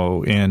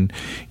 And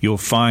you'll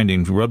find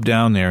and rub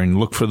down there and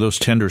look for those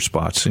tender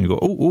spots. And you go,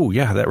 oh,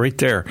 yeah, that right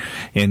there.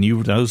 And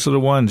those are the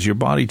ones your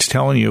body's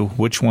telling you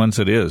which ones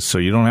it is. So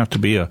you don't have to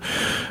be an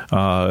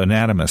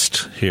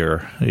anatomist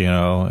here. You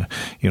don't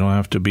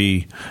have to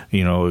be,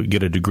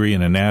 get a degree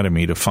in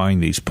anatomy to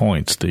find these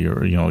points.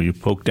 You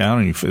poke down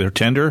and they're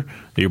tender.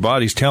 Your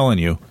body's telling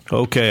you,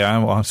 okay, I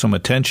want some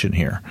attention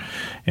here.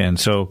 And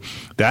so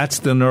that's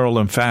the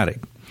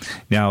neuro-lymphatic.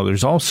 Now,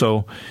 there's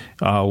also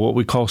what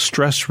we call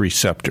stress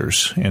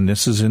receptors, and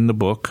this is in the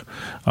book.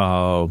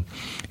 And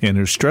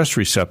there's stress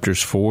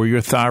receptors for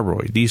your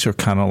thyroid. These are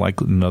kind of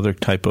like another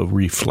type of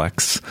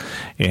reflex.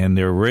 And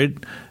they're right,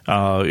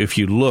 if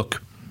you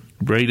look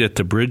right at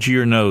the bridge of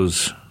your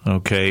nose,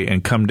 okay,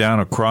 and come down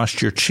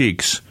across your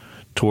cheeks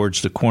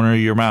towards the corner of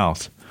your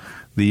mouth,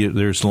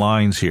 there's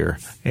lines here,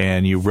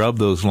 and you rub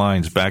those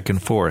lines back and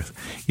forth.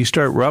 You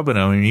start rubbing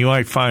them, and you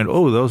might find,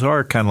 those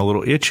are kind of a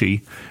little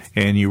itchy,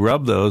 and you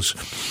rub those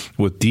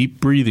with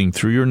deep breathing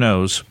through your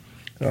nose,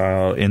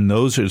 and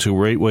those is a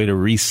great way to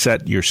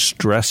reset your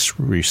stress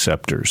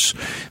receptors.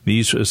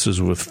 This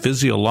is with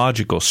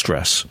physiological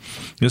stress.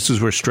 This is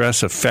where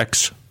stress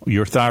affects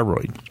your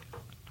thyroid.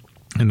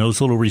 And those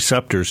little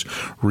receptors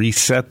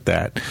reset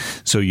that,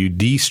 so you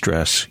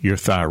de-stress your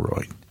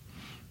thyroid.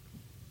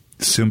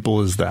 Simple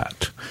as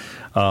that.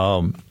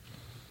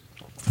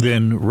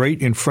 Then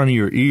right in front of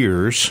your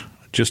ears,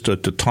 just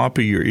at the top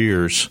of your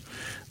ears,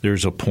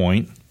 there's a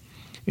point,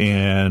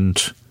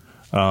 and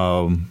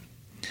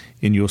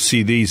you'll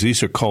see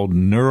these are called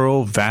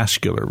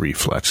neurovascular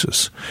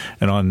reflexes.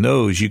 And on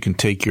those, you can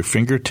take your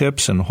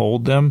fingertips and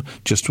hold them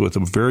just with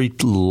a very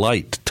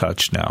light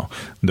touch now.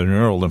 The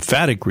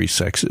neuro-lymphatic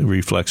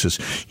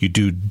reflexes, you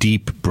do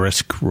deep,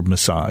 brisk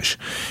massage.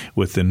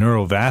 With the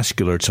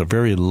neurovascular, it's a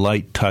very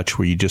light touch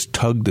where you just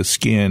tug the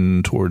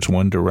skin towards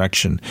one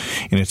direction.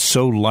 And it's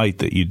so light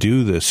that you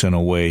do this in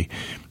a way.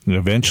 And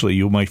eventually,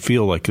 you might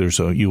feel like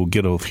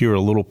you'll hear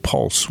a little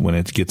pulse when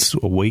it gets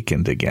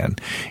awakened again,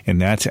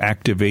 and that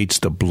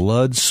activates the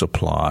blood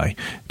supply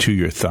to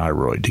your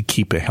thyroid. To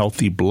keep a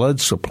healthy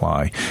blood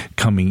supply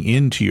coming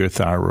into your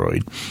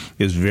thyroid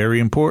is very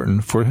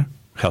important for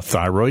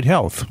thyroid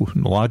health,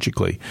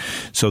 logically.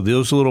 So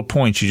those little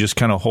points, you just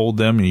kind of hold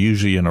them, and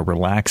usually in a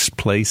relaxed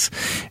place,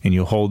 and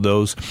you hold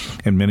those.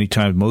 And many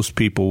times, most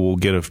people will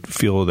get a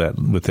feel of that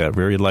with that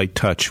very light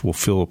touch, will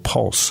feel a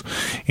pulse.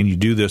 And you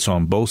do this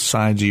on both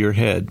sides of your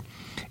head.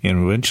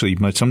 And eventually,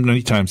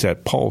 many times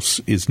that pulse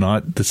is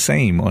not the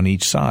same on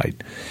each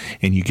side.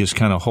 And you just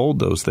kind of hold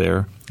those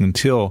there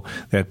until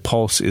that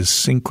pulse is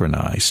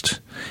synchronized.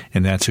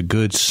 And that's a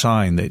good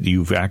sign that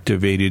you've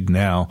activated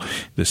now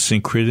the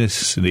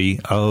synchronicity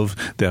of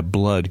that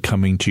blood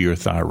coming to your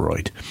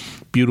thyroid.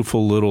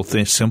 Beautiful little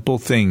simple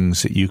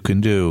things that you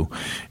can do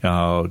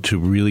to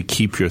really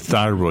keep your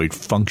thyroid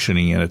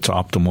functioning at its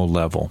optimal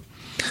level.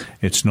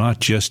 It's not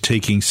just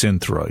taking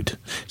Synthroid.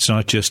 It's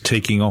not just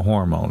taking a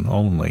hormone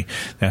only.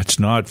 That's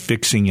not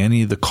fixing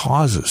any of the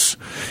causes.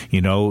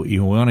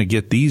 You want to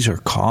get, these are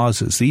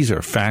causes. These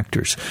are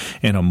factors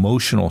and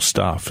emotional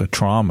stuff,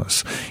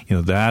 traumas.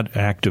 That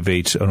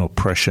activates an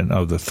oppression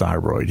of the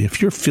thyroid.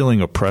 If you're feeling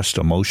oppressed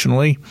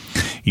emotionally,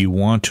 you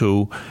want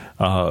to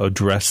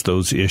address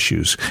those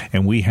issues.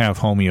 And we have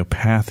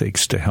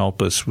homeopathics to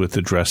help us with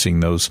addressing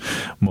those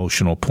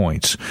emotional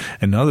points.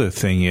 Another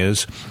thing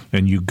is,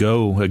 and you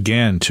go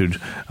again to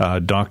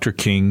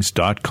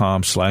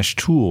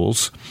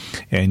drkings.com/tools,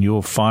 and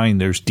you'll find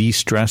there's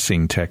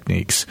de-stressing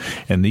techniques.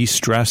 And these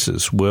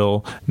stresses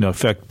will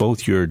affect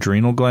both your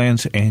adrenal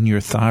glands and your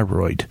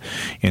thyroid.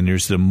 And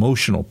there's the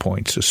emotional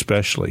points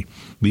especially.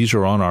 These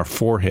are on our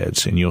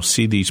foreheads, and you'll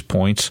see these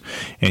points,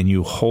 and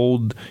you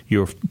hold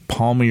your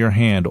palm of your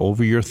hand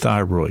over your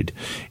thyroid,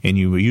 and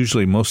you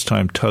usually most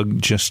time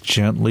tug just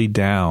gently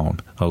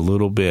down a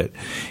little bit,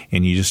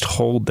 and you just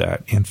hold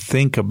that and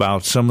think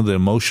about some of the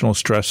emotional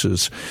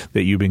stresses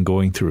that you've been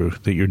going through,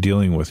 that you're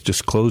dealing with.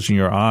 Just closing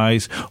your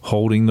eyes,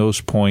 holding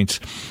those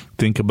points.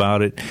 Think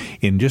about it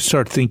and just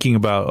start thinking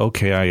about,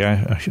 okay,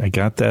 I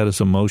got that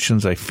as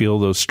emotions. I feel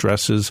those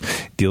stresses,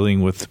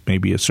 dealing with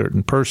maybe a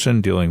certain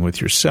person, dealing with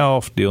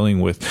yourself,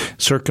 dealing with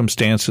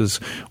circumstances,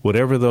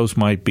 whatever those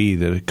might be,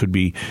 that it could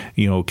be,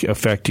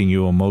 affecting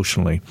you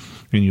emotionally.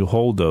 And you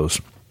hold those.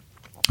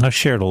 I've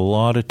shared a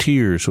lot of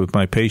tears with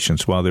my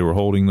patients while they were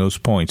holding those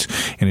points,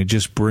 and it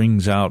just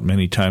brings out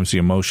many times the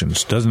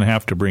emotions. It doesn't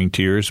have to bring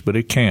tears, but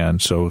it can.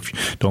 So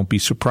don't be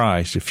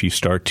surprised if you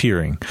start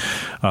tearing.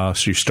 So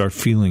you start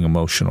feeling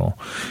emotional,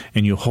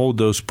 and you hold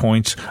those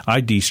points.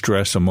 I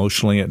de-stress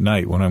emotionally at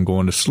night when I'm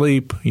going to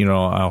sleep.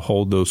 I'll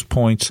hold those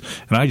points,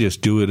 and I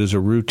just do it as a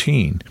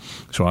routine.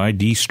 So I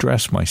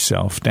de-stress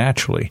myself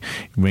naturally.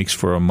 It makes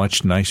for a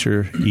much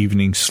nicer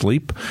evening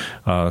sleep,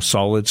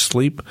 solid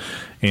sleep.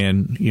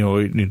 And,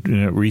 it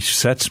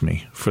resets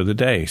me for the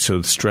day. So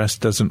the stress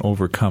doesn't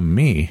overcome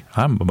me.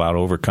 I'm about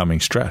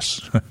overcoming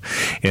stress.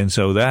 And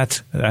so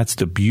that's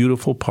the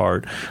beautiful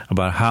part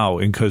about how,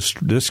 because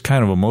this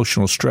kind of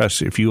emotional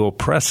stress, if you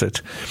oppress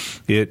it,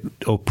 it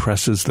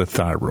oppresses the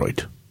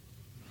thyroid.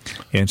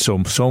 And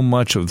so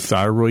much of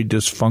thyroid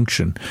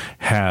dysfunction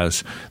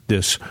has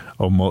this,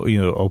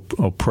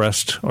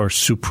 oppressed or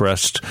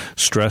suppressed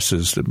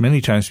stresses that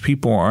many times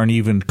people aren't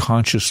even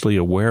consciously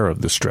aware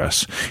of the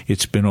stress.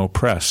 It's been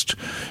oppressed.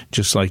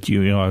 Just like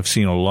I've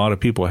seen a lot of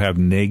people have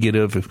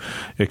negative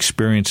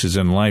experiences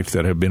in life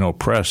that have been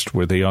oppressed,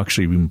 where they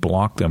actually even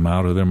block them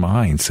out of their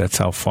minds. That's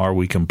how far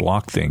we can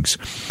block things.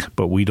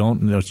 But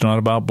it's not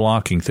about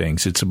blocking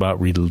things. It's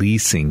about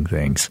releasing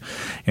things.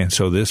 And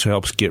so this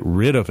helps get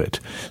rid of it.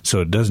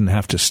 So it doesn't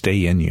have to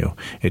stay in you.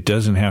 It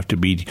doesn't have to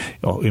be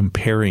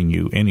impairing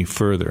you any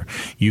further.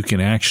 You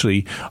can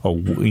actually,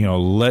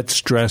 let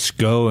stress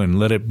go and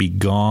let it be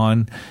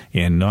gone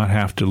and not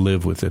have to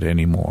live with it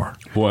anymore.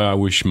 Boy, I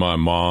wish my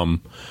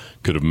mom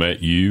could have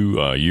met you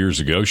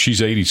years ago.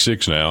 She's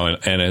 86 now,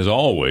 and as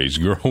always,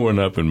 growing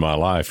up in my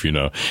life,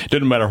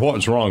 didn't matter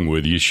what's wrong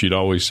with you, she'd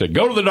always say,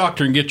 go to the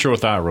doctor and get your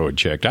thyroid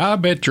checked. I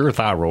bet your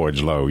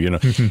thyroid's low,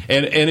 And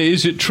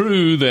is it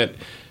true that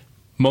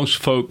most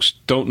folks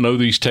don't know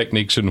these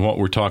techniques and what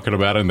we're talking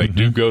about, and they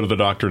do go to the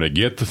doctor and they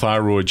get the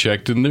thyroid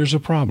checked, and there's a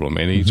problem,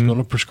 and he's going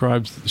to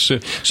prescribe.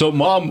 So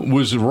Mom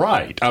was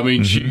right. I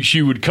mean,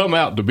 she would come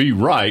out to be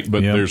right,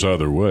 but there's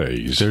other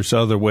ways. There's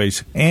other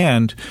ways,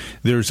 and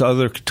there's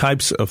other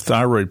types of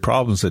thyroid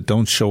problems that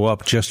don't show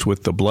up just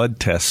with the blood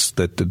tests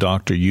that the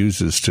doctor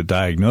uses to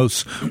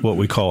diagnose what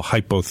we call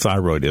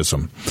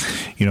hypothyroidism.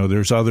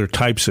 There's other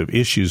types of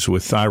issues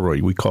with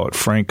thyroid. We call it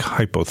frank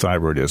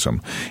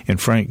hypothyroidism,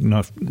 and frank,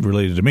 not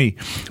related to me,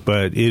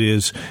 but it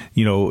is,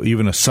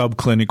 even a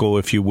subclinical,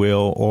 if you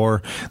will,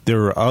 or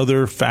there are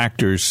other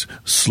factors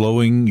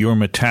slowing your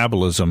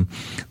metabolism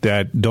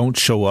that don't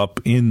show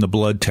up in the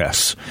blood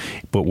tests.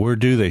 But where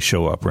do they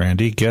show up,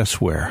 Randy? Guess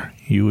where?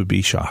 You would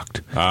be shocked.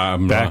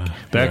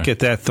 Back at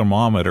that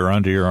thermometer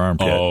under your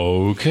armpit.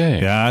 Okay.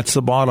 That's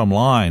the bottom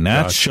line.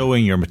 That's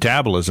showing your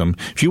metabolism.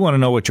 If you want to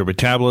know what your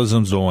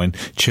metabolism's doing,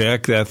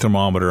 check that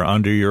thermometer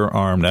under your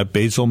arm. That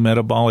basal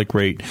metabolic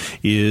rate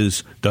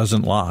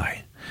doesn't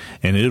lie.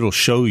 And it'll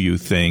show you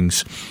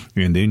things,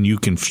 and then you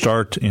can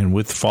start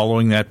with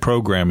following that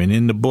program. And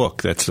in the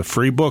book, that's the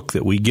free book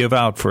that we give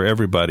out for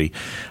everybody,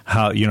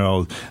 how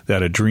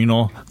that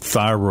adrenal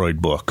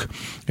thyroid book,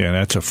 and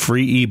that's a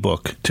free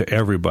ebook to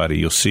everybody.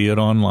 You'll see it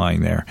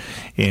online there,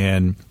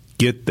 and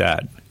get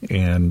that.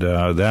 And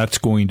that's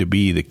going to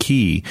be the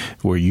key,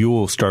 where you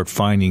will start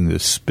finding the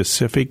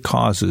specific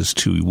causes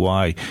to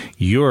why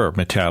your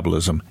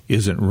metabolism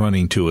isn't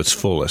running to its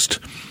fullest.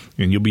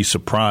 And you'll be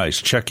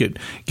surprised. Check it.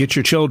 Get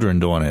your children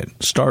doing it.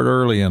 Start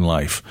early in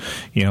life.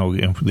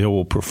 And they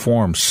will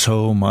perform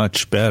so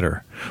much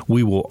better.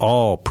 We will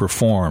all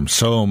perform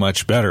so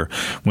much better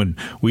when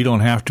we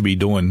don't have to be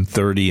doing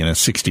 30 in a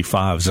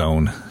 65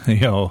 zone,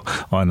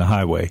 on the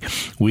highway.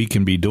 We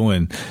can be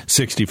doing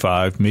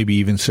 65, maybe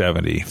even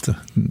 70, if the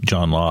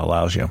John Law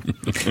allows you.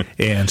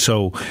 And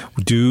so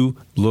do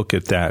look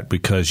at that,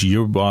 because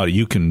your body,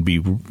 you can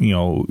be,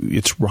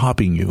 it's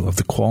robbing you of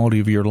the quality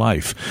of your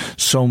life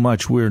so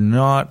much. We're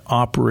not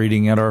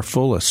operating at our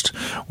fullest.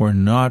 We're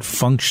not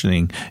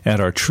functioning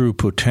at our true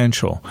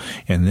potential.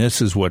 And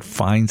this is what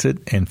finds it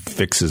and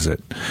fixes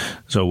it.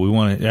 So I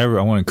want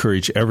to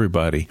encourage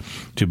everybody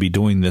to be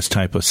doing this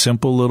type of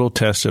simple little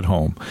test at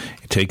home.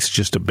 It takes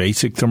just a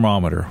basic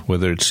thermometer,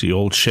 whether it's the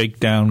old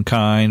shakedown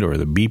kind or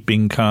the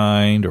beeping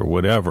kind or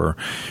whatever.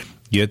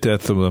 Get get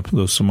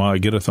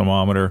a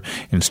thermometer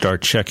and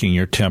start checking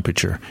your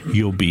temperature.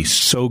 You'll be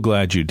so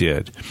glad you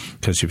did,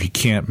 because if you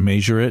can't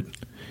measure it,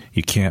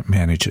 you can't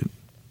manage it.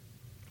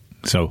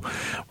 So,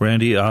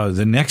 Randy,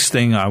 the next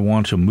thing I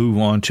want to move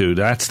on to,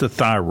 that's the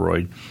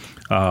thyroid.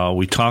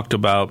 We talked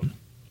about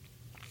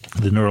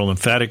the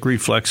neuro-lymphatic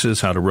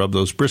reflexes, how to rub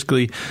those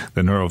briskly,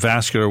 the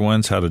neurovascular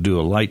ones, how to do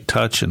a light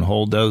touch and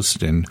hold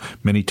those, and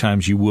many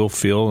times you will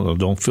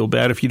don't feel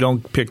bad if you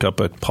don't pick up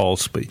a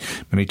pulse, but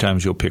many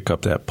times you'll pick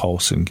up that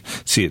pulse and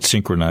see it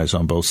synchronize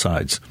on both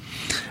sides.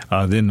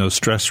 Then those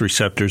stress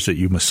receptors that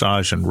you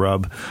massage and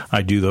rub,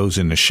 I do those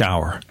in the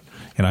shower.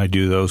 And I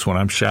do those when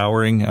I'm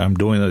showering.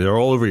 They're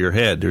all over your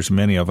head. There's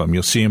many of them.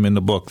 You'll see them in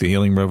the book, The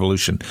Healing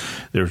Revolution.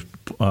 There's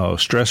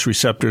stress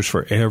receptors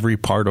for every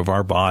part of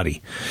our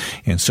body.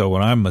 And so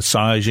when I'm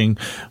massaging,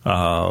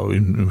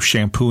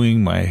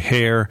 shampooing my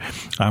hair,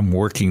 I'm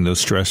working those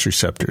stress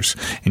receptors.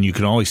 And you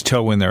can always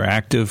tell when they're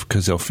active,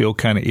 because they'll feel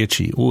kind of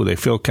itchy. Ooh, they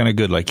feel kind of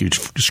good, like you're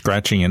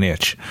scratching an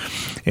itch.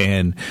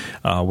 And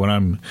when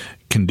I'm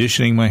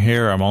conditioning my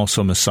hair, I'm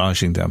also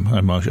massaging them.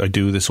 I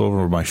do this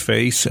over my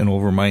face and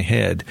over my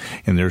head.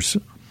 And there's,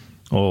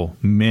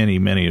 many.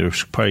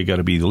 There's probably got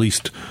to be at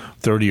least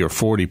 30 or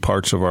 40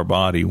 parts of our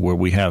body where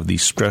we have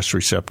these stress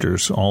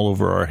receptors all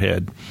over our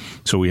head.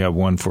 So we have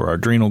one for our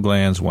adrenal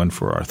glands, one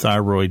for our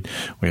thyroid.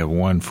 We have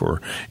one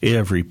for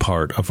every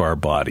part of our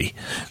body.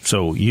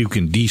 So you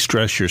can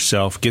de-stress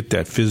yourself, get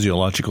that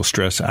physiological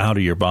stress out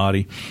of your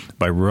body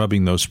by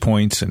rubbing those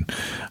points and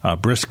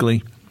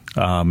briskly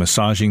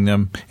massaging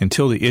them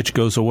until the itch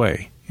goes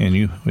away. And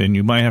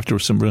you might have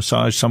to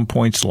massage some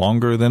points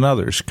longer than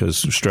others, because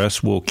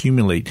stress will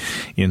accumulate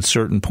in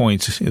certain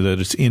points that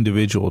it's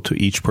individual to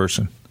each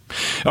person.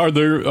 Are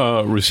there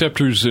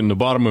receptors in the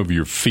bottom of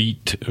your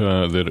feet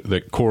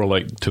that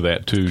correlate to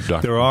that too,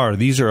 Doctor? There are.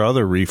 These are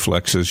other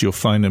reflexes. You'll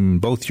find them in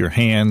both your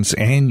hands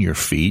and your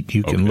feet.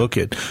 You can look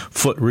at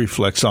foot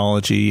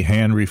reflexology,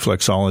 hand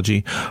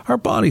reflexology. Our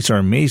bodies are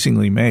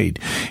amazingly made.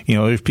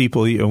 There's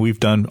people, we've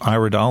done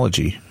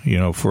iridology,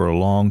 for a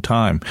long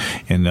time.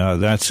 And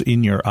that's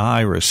in your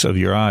iris of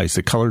your eyes,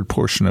 the colored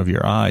portion of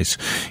your eyes.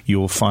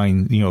 You'll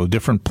find,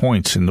 different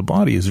points. And the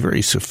body is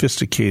very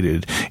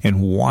sophisticated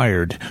and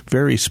wired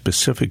very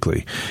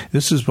specifically.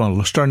 This is what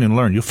we're starting to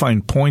learn. You'll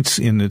find points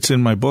it's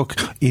in my book,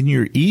 in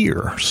your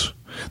ears.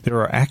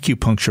 There are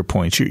acupuncture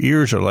points. Your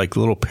ears are like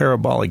little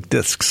parabolic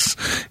discs.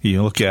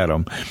 You look at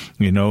them,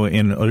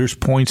 and there's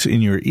points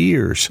in your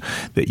ears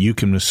that you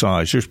can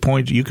massage. There's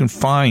points you can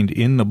find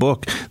in the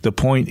book, the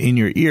point in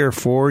your ear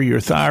for your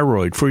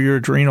thyroid, for your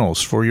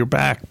adrenals, for your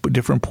back,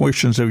 different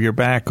portions of your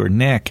back or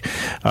neck.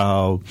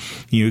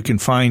 You can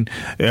find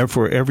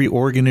for every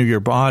organ of your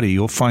body,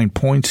 you'll find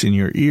points in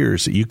your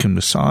ears that you can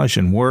massage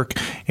and work.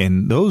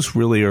 And those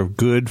really are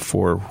good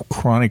for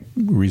chronic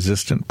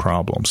resistant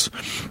problems.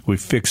 We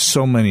fixed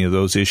so many of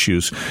those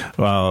issues,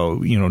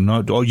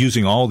 not all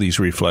using all these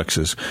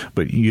reflexes,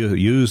 but you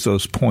use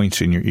those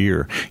points in your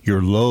ear.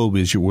 Your lobe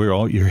is where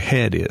all your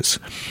head is.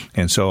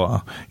 And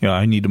so,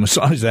 I need to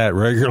massage that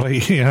regularly,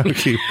 to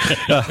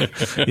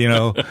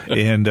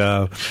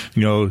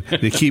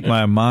keep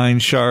my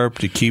mind sharp,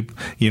 to keep,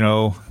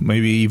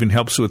 maybe even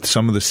helps with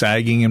some of the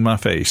sagging in my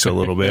face a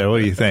little bit. What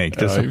do you think?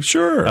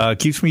 Sure.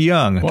 Keeps me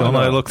young. Don't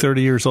I look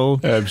 30 years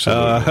old?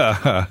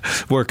 Absolutely.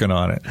 Working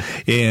on it.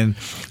 And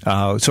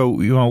so,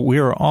 we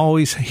are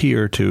always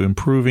here to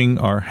improving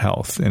our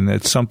health, and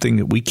that's something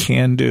that we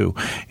can do.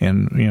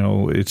 And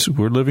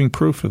we're living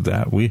proof of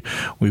that. We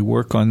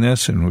work on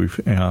this, and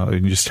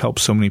it just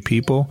helps so many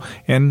people,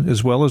 and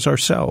as well as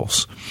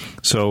ourselves.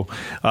 So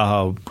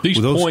these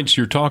points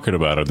you're talking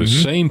about are the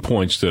same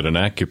points that an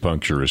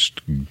acupuncturist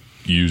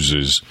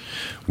uses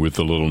with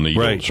the little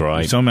needles,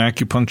 right? Some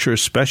acupuncturists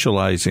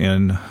specialize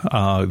in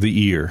the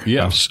ear.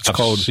 Yes. It's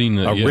called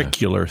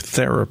auricular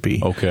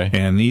therapy. Okay.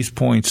 And these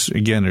points,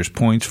 again, there's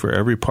points for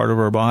every part of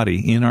our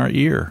body in our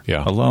ear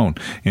alone.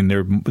 And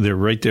they're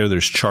right there.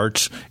 There's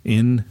charts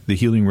in the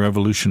Healing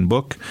Revolution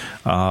book.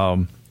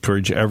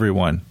 Encourage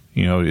everyone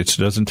It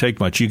doesn't take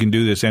much. You can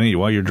do this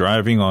while you're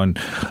driving on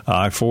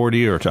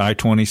I-40 or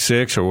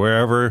I-26 or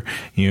wherever.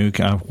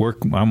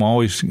 I'm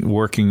always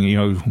working.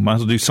 Might as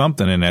well do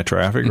something in that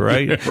traffic,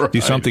 right? Right.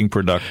 Do something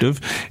productive,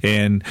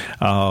 and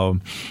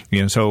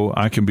so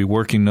I can be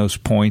working those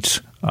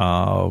points.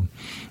 And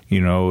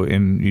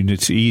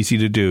it's easy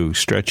to do.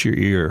 Stretch your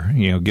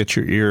ear. Get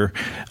your ear.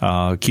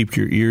 Keep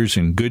your ears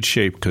in good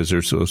shape because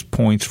there's those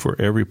points for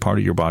every part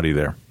of your body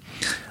there.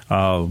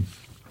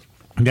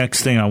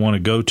 Next thing I want to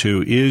go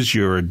to is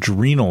your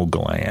adrenal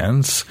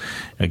glands.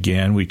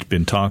 Again, we've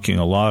been talking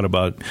a lot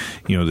about,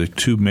 the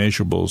two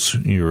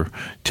measurables, your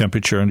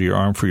temperature under your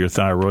arm for your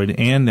thyroid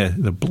and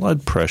the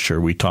blood pressure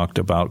we talked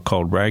about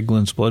called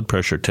Ragland's blood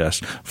pressure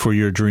test for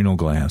your adrenal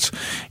glands.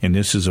 And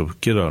this is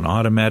get an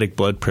automatic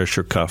blood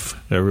pressure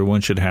cuff. Everyone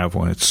should have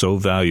one. It's so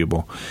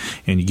valuable.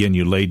 And again,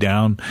 you lay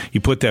down,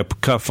 you put that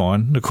cuff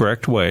on the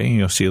correct way.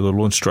 You'll see a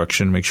little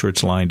instruction, make sure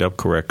it's lined up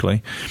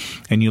correctly.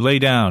 And you lay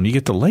down. You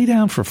get to lay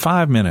down for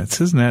 5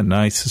 minutes. Isn't that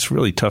nice? It's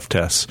really tough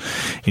tests.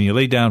 And you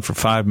lay down for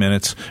 5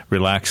 minutes,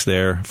 relax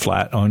there,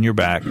 flat on your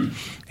back,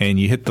 and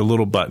you hit the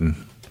little button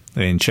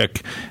and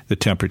check the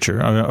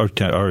temperature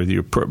or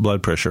your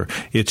blood pressure.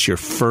 It's your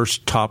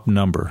first top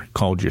number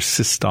called your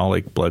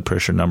systolic blood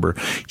pressure number.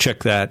 Check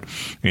that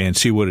and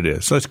see what it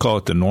is. Let's call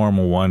it the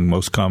normal one,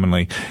 most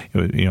commonly,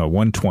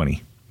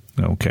 120.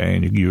 Okay,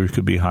 and yours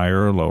could be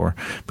higher or lower,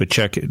 but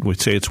check it.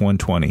 We'd say it's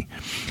 120.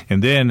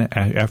 And then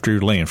after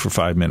you're laying for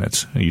 5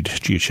 minutes, you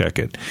check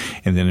it.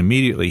 And then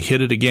immediately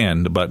hit it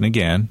again, the button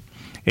again,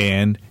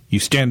 and you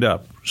stand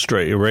up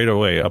straight right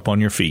away up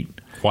on your feet.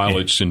 While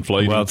it's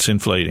inflating? While it's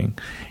inflating.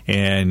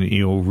 And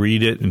you'll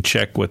read it and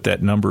check what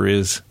that number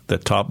is, the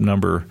top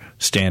number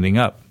standing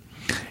up.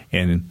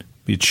 And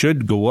it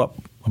should go up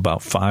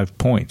about 5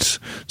 points,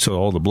 so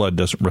all the blood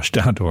doesn't rush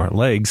down to our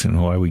legs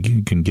and why we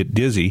can get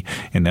dizzy.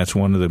 And that's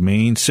one of the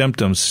main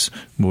symptoms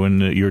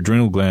when your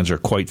adrenal glands are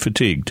quite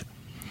fatigued.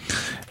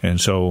 And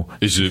so,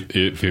 is it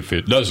if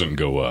it doesn't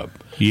go up?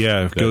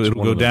 Yeah, it'll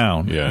go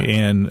down. Yeah.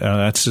 And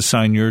that's the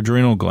sign your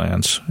adrenal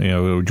glands.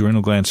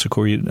 Adrenal glands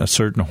secrete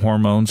certain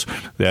hormones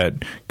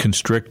that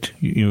constrict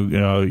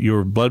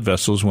your blood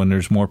vessels when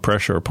there's more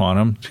pressure upon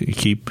them to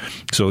keep.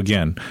 So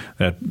again,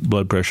 that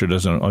blood pressure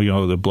doesn't,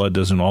 the blood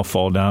doesn't all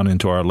fall down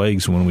into our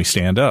legs when we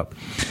stand up.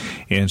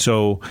 And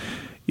so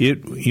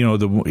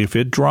if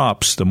it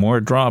drops, the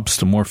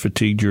more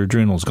fatigued your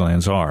adrenal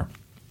glands are.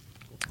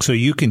 So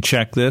you can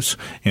check this,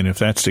 and if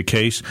that's the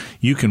case,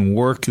 you can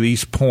work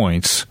these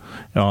points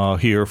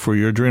here for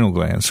your adrenal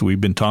glands. So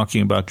we've been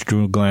talking about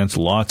adrenal glands,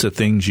 lots of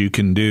things you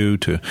can do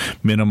to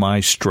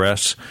minimize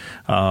stress.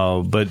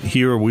 But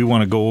here we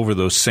want to go over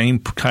those same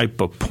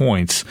type of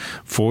points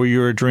for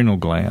your adrenal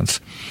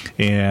glands.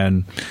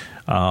 And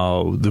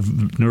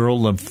the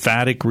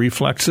neuro-lymphatic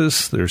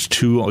reflexes, there's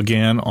 2,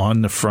 again,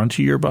 on the front of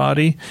your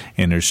body,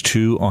 and there's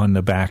 2 on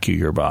the back of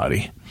your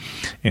body.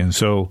 And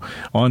so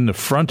on the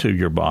front of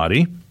your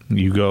body,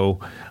 you go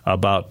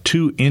about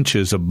 2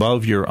 inches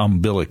above your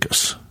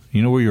umbilicus.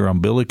 You know where your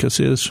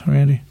umbilicus is,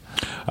 Randy?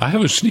 I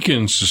have a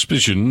sneaking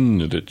suspicion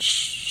that it's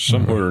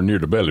somewhere near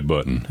the belly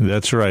button.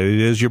 That's right. It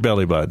is your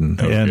belly button.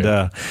 Okay.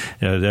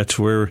 And that's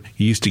where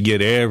you used to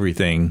get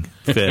everything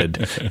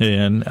fed.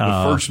 And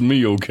the first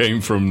meal came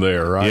from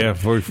there, right? Yeah,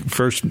 for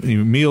first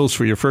meals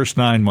for your first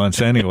 9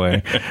 months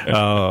anyway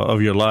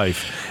of your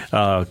life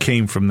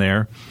came from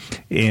there.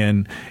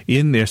 And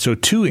in there, so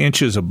 2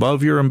 inches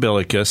above your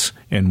umbilicus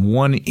and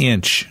 1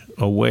 inch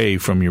away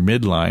from your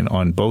midline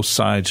on both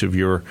sides of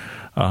your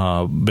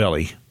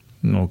belly.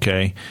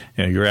 Okay,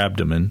 your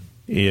abdomen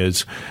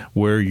is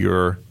where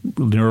your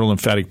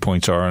neuro-lymphatic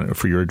points are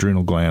for your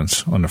adrenal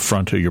glands on the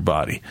front of your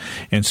body.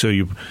 And so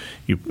you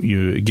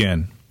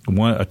again,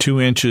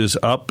 2 inches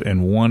up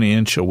and 1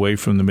 inch away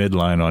from the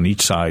midline on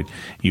each side.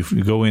 You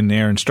go in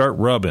there and start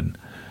rubbing.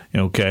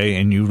 Okay,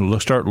 and you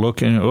start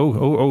looking.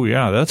 Oh,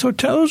 yeah, those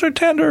are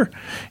tender.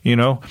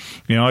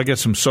 I get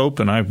some soap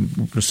and I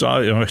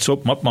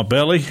soap up my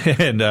belly,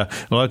 and a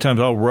lot of times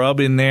I'll rub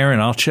in there and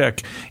I'll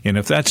check. And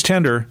if that's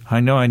tender,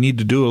 I know I need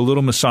to do a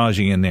little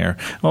massaging in there.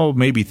 Oh,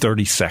 maybe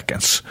 30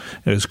 seconds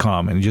is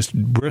common. Just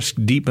brisk,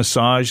 deep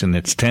massage, and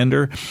it's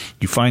tender.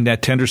 You find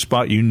that tender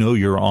spot,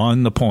 you're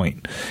on the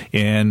point,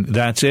 and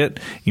that's it.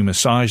 You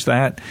massage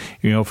that,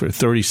 for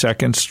 30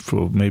 seconds,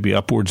 for maybe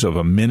upwards of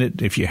a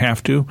minute if you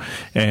have to.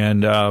 And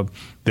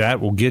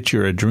that will get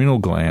your adrenal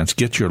glands,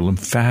 get your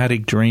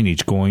lymphatic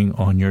drainage going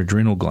on your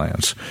adrenal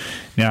glands.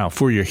 Now,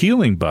 for your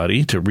healing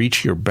buddy, to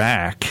reach your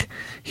back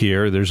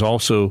here, there's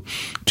also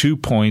 2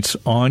 points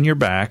on your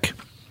back.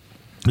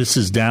 This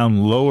is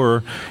down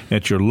lower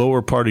at your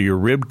lower part of your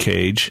rib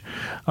cage,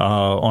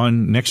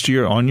 next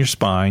to on your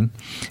spine.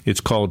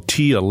 It's called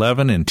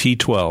T11 and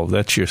T12.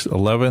 That's your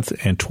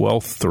 11th and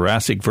 12th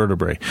thoracic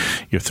vertebrae.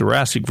 Your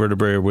thoracic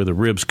vertebrae are where the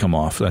ribs come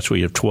off. That's where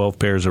you have 12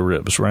 pairs of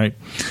ribs, right?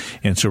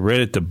 And so right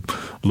at the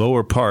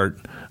lower part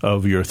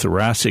of your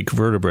thoracic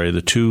vertebrae,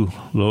 the two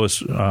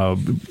lowest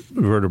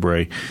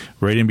vertebrae,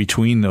 right in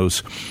between those,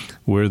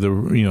 where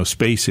the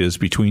space is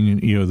between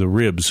the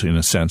ribs, in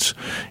a sense.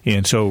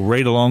 And so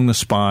right along the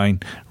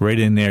spine, right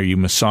in there, you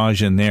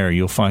massage in there,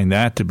 you'll find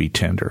that to be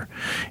tender.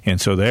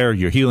 And so there,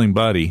 your healing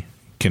buddy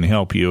can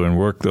help you and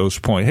work those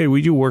points. Hey,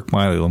 would you work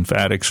my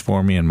lymphatics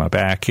for me in my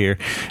back here?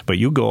 But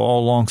you go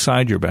all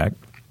alongside your back.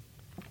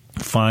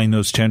 Find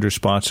those tender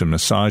spots and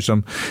massage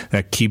them.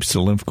 That keeps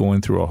the lymph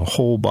going through a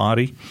whole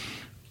body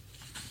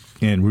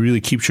and really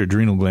keeps your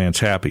adrenal glands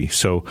happy.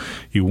 So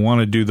you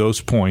want to do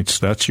those points.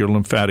 That's your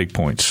lymphatic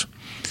points.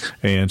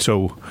 And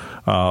so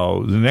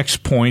the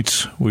next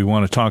points we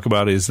want to talk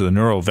about is the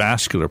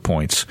neurovascular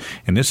points.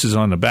 And this is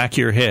on the back of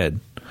your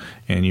head.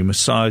 And you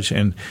massage,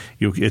 and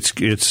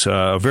it's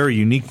a very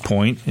unique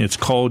point. It's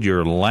called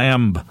your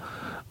lambda.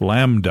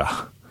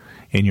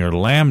 And your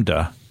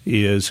lambda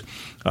is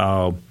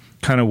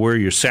kind of where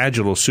your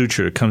sagittal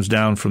suture comes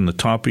down from the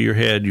top of your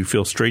head. You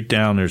feel straight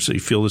down. You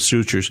feel the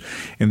sutures.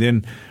 And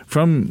then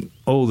from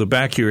the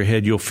back of your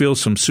head, you'll feel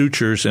some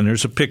sutures, and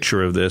there's a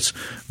picture of this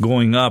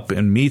going up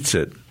and meets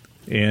it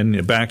in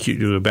the back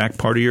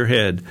part of your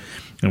head.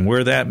 And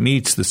where that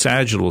meets the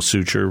sagittal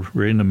suture,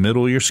 right in the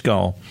middle of your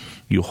skull,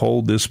 you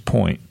hold this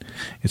point.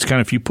 It's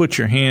kind of, if you put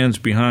your hands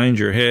behind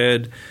your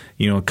head,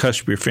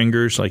 cusp your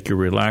fingers like you're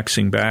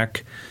relaxing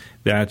back,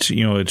 that's,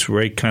 it's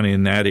right kind of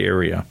in that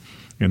area.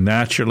 And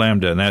that's your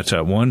lambda, and that's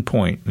at one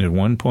point. There's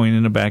one point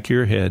in the back of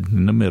your head,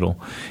 in the middle.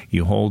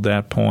 You hold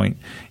that point,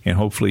 and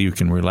hopefully you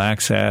can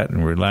relax that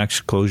and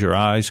close your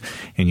eyes,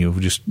 and you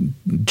just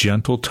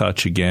gentle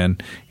touch again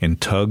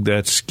and tug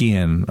that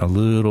skin a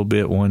little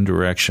bit one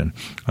direction.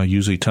 I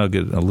usually tug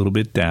it a little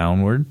bit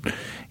downward,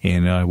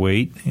 and I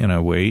wait, and I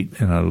wait,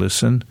 and I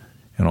listen,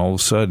 and all of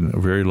a sudden, a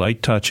very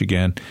light touch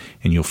again,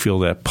 and you'll feel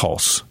that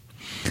pulse.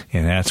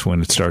 And that's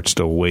when it starts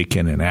to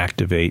awaken and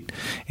activate,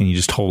 and you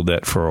just hold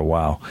that for a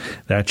while.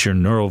 That's your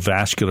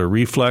neurovascular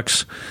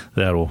reflex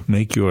that'll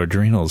make your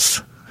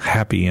adrenals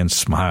happy and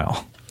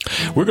smile.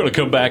 We're going to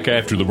come back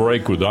after the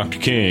break with Dr.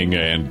 King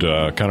and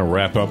kind of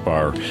wrap up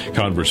our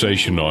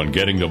conversation on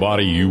getting the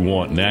body you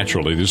want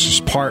naturally. This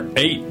is part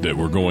 8 that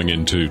we're going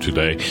into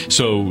today.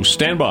 So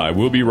stand by.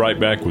 We'll be right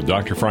back with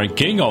Dr. Frank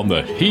King on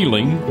the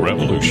Healing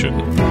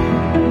Revolution.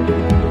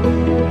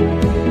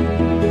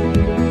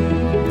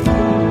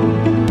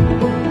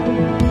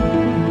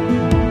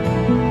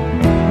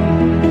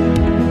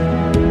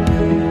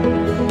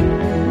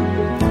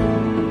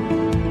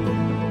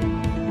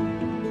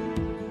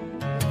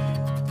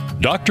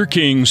 Dr.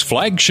 King's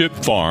flagship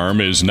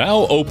farm is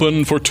now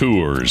open for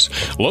tours.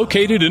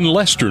 Located in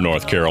Lester,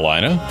 North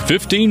Carolina,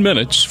 15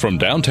 minutes from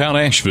downtown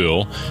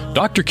Asheville,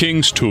 Dr.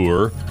 King's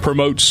tour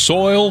promotes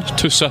soil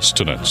to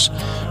sustenance.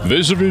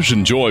 Visitors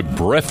enjoy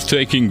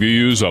breathtaking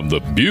views of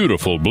the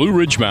beautiful Blue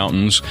Ridge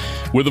Mountains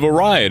with a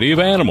variety of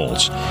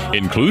animals,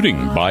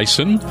 including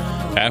bison,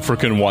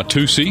 African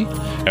Watusi,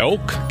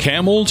 elk,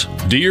 camels,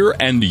 deer,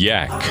 and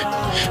yak.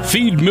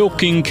 Feed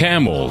milking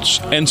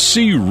camels and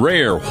see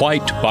rare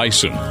white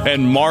bison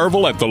and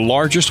marvel at the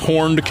largest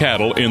horned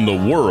cattle in the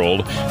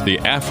world, the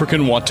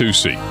African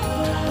Watusi.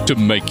 To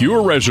make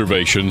your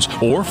reservations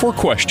or for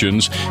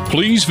questions,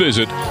 please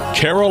visit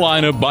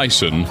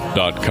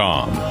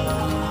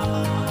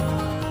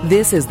carolinabison.com.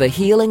 This is the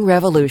Healing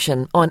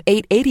Revolution on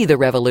 880 The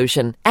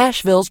Revolution,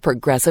 Asheville's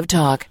Progressive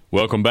Talk.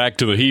 Welcome back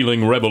to the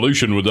Healing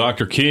Revolution with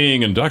Dr.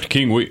 King. And Dr.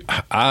 King,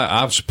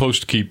 I'm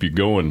supposed to keep you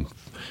going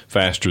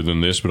faster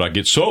than this, but I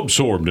get so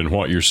absorbed in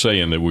what you're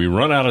saying that we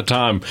run out of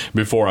time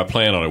before I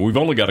plan on it. We've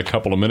only got a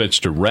couple of minutes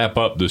to wrap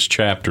up this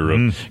chapter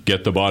of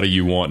Get the Body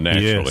You Want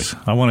Naturally. Yes.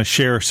 I want to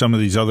share some of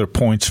these other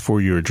points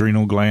for your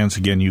adrenal glands.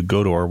 Again, you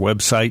go to our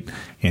website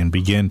and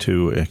begin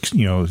to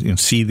and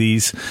see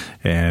these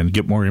and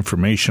get more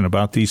information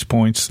about these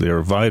points.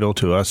 They're vital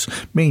to us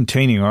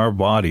maintaining our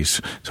bodies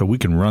so we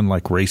can run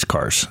like race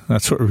cars.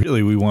 That's what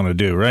really we want to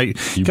do, right?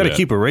 You got to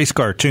keep a race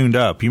car tuned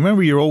up. You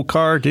remember your old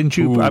car, didn't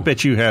you? Ooh. I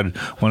bet you had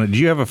one. Did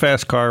you have a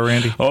fast car,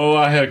 Randy? Oh,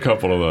 I had a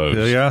couple of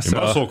those. Yes.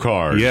 Muscle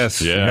cars. Yes.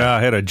 Yeah.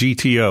 I had a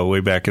GTO way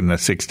back in the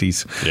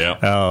 60s.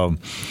 Yeah.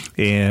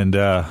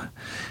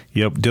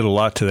 Did a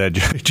lot to that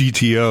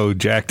GTO,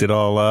 jacked it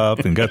all up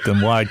and got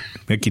them wide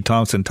Mickey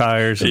Thompson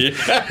tires. And,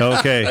 yeah.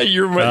 Okay.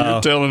 You're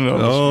telling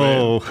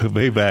us, man.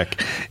 Way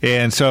back.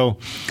 And so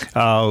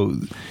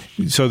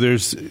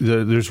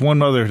there's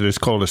one other that's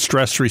called a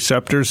stress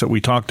receptors that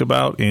we talked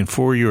about. And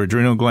for your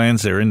adrenal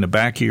glands, they're in the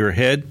back of your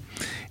head.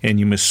 And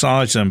you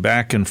massage them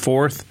back and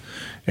forth.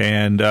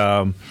 And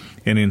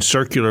in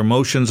circular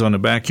motions on the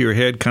back of your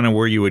head, kind of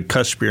where you would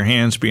cusp your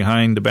hands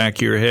behind the back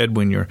of your head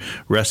when you're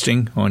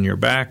resting on your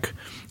back,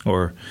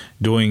 or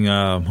doing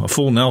a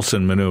full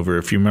Nelson maneuver,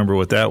 if you remember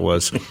what that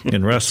was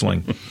in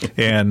wrestling.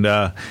 And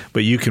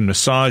but you can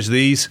massage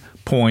these,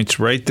 points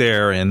right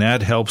there, and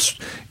that helps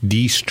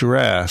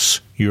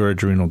de-stress your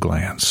adrenal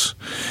glands.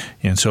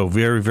 And so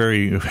very,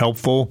 very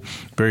helpful,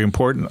 very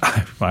important.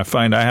 I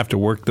find I have to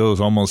work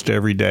those almost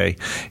every day.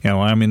 When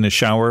I'm in the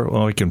shower,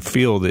 I can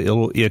feel the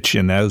little itch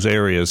in those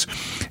areas,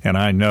 and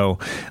I know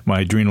my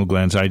adrenal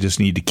glands, I just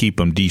need to keep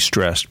them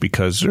de-stressed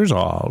because there's a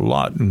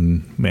lot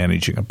in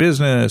managing a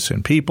business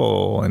and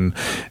people and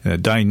the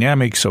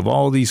dynamics of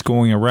all these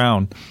going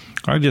around.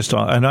 I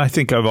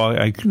think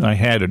I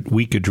had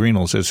weak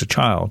adrenals as a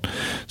child.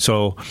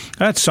 So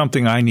that's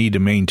something I need to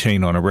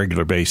maintain on a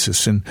regular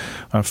basis. And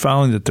I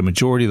found that the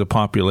majority of the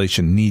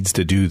population needs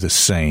to do the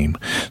same.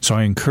 So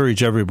I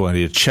encourage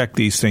everybody to check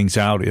these things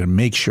out. It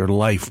makes your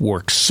life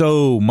work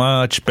so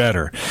much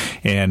better.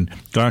 And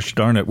gosh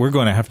darn it, we're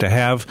going to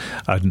have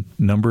a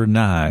number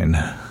 9.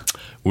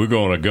 We're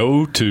going to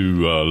go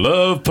to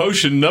Love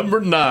Potion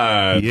number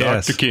 9,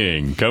 yes. Dr.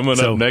 King, coming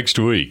up next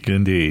week.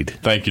 Indeed.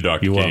 Thank you,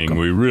 Dr. You're King. welcome.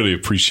 We really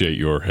appreciate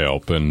your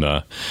help in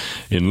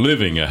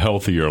living a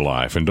healthier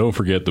life. And don't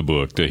forget the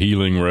book, The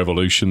Healing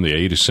Revolution, The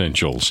 8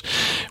 Essentials,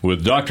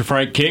 with Dr.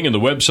 Frank King. And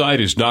the website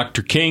is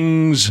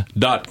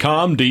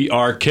drkings.com,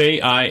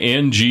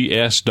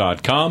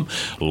 drkings.com.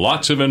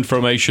 Lots of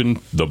information,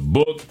 the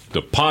book,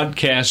 the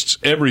podcasts,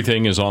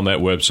 everything is on that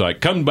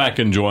website. Come back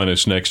and join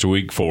us next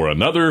week for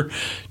another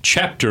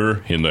chapter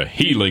in the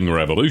Healing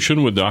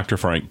Revolution with Dr.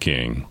 Frank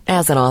King.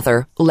 As an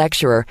author,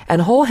 lecturer,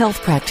 and whole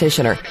health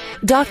practitioner,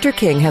 Dr.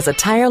 King has a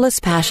tireless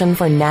passion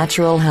for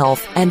natural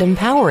health and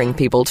empowering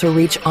people to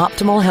reach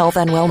optimal health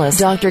and wellness.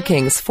 Dr.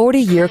 King's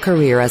 40-year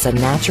career as a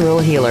natural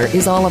healer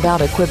is all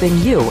about equipping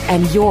you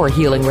and your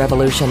healing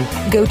revolution.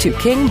 Go to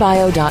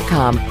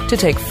kingbio.com to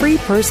take free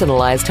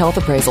personalized health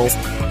appraisals,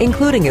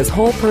 including his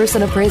whole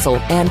person appraisal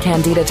and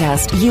candida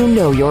test. You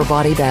know your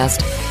body best.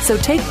 So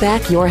take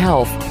back your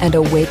health and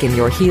awaken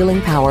your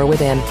healing power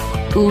within.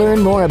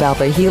 Learn more about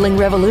the Healing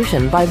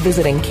Revolution by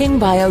visiting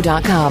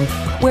kingbio.com,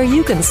 where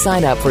you can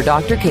sign up for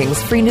Dr.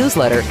 King's free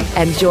newsletter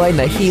and join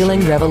the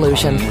Healing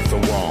Revolution. With a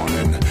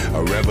warning,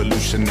 a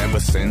revolution never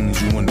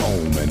sends you an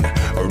omen.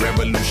 A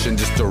revolution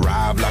just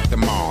arrived like the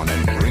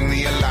morning. Ring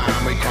the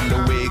alarm, we come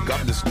to wake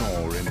up the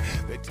snoring.